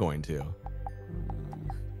were going to.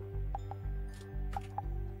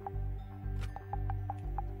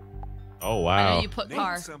 Oh, I know wow. you put Name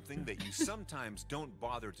car. something that you sometimes don't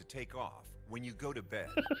bother to take off when you go to bed.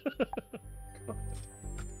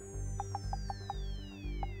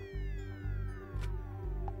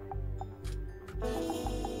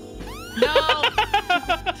 No.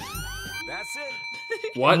 That's it.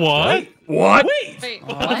 What? What? What? Wait.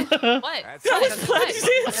 What? What? That's That was it. Platy's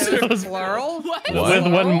answer. That was Plural? What? What?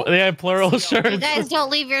 With one, they had plural You shirts. guys don't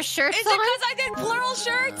leave your shirts Is it on? because I did plural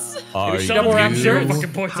shirts? Are If someone double-wrap gives shirts? zero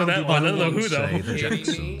fucking points on that one, I don't know who though.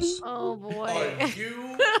 Oh boy.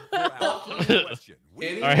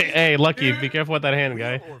 All right, hey, Lucky, be careful with that hand,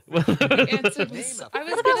 guy. Answer this. I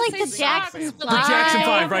was What about gonna like say the Jackson socks, but The Jackson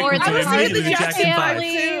 5, right? Or We the did immediately the Jackson Jackson 5.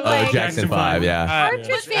 Family, Oh, like- Jackson 5, yeah. Partridge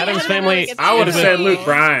Family Adam's would've been Family- really good I would have too. said Luke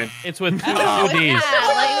Bryan. It's with 2 Ds. Yeah,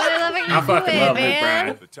 like whatever you I fucking do love it, Luke man.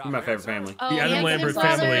 Bryan. He's my favorite family. Oh, The Adam yeah, Lambert it's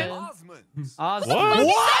family. Osmonds.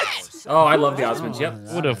 What? Oh, I love the Osmonds. Yep.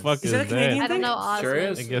 Who the fuck is that a Canadian that? I don't know Osmond. Sure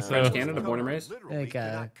is. I guess French so. Canada, born and raised. Like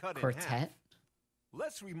a quartet.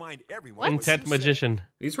 Let's remind everyone. Quintet Magician.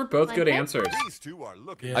 These were both good Like answers. These two are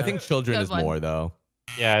looking. Yeah. I think children Good is one. more, though.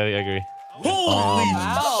 Yeah, I agree.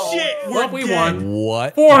 Holy shit! Well, we won.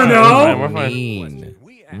 What 4-0. do We're you fine. mean?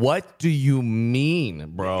 What do you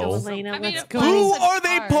mean, bro? Elena, I mean, let's of go. course. Who Said are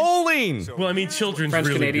they car. polling? Well, I mean, children's French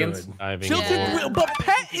really Canadians? good. Diving. Children, Yeah. but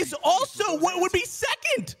Pet is also what would be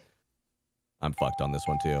second. I'm fucked on this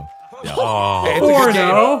one too. Yeah. Oh. Hey, it's a good game.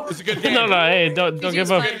 4-0. It's a good game. No, hey, don't give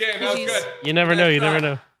up. Please. You never know. You never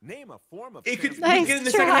know. Name a form of. It could Nice get in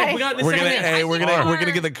the try. second half. We got in the We're second gonna, half. hey, we're gonna, Car.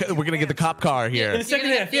 we're gonna get the cop car In the here. second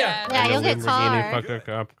half, yeah. Yeah, you'll get Lamborghini, car. fucker,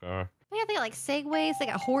 cop car. Yeah, they got like segways, they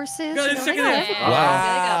got horses. Got it you know, second they got half. everything.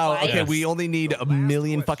 Wow. They got Okay, we only need a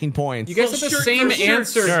million fucking points. You guys have the Shirt same for shirt.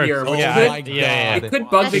 answer Shirts. here, Oh which Yeah, could, my yeah, it god. could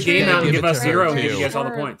bug the That's game true. out and Give give it us to her, 0 and too. give you guys all the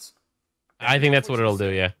points. I think that's what it'll do.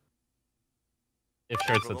 Yeah. If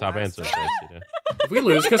shirt's the top answer, of course. Yeah. If we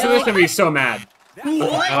lose because of this, I'm gonna be so mad. Oh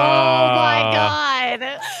my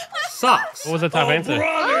god. Sucks. What was the top answer?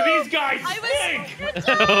 Brother, these guys I stink.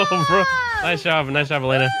 Oh, bro. Nice job,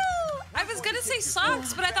 Elena. I was gonna say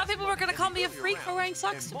socks, but I thought people were gonna call me a freak for wearing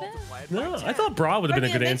socks to bed. No, I thought bra would have been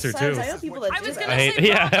a good answer too. I know people that I do was that. gonna I hate- say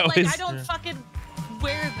yeah, bra, I but, like always- I don't fucking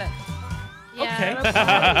wear them. Yeah.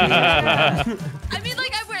 Okay. I mean,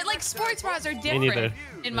 like I wear like sports bras are neither. different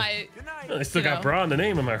in my. I still You got know. bra in the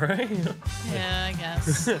name, am I right? Yeah, I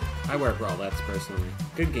guess. I wear bralettes personally.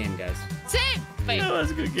 Good game, guys. Same. Wait. That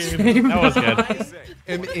was a good game. That was good.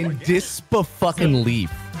 I'm in dispa fucking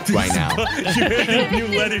leaf right now. You're adding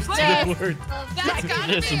new letters to the word. That's gotta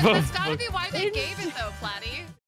be. Yes, That's both. gotta be why they gave it though, Platty.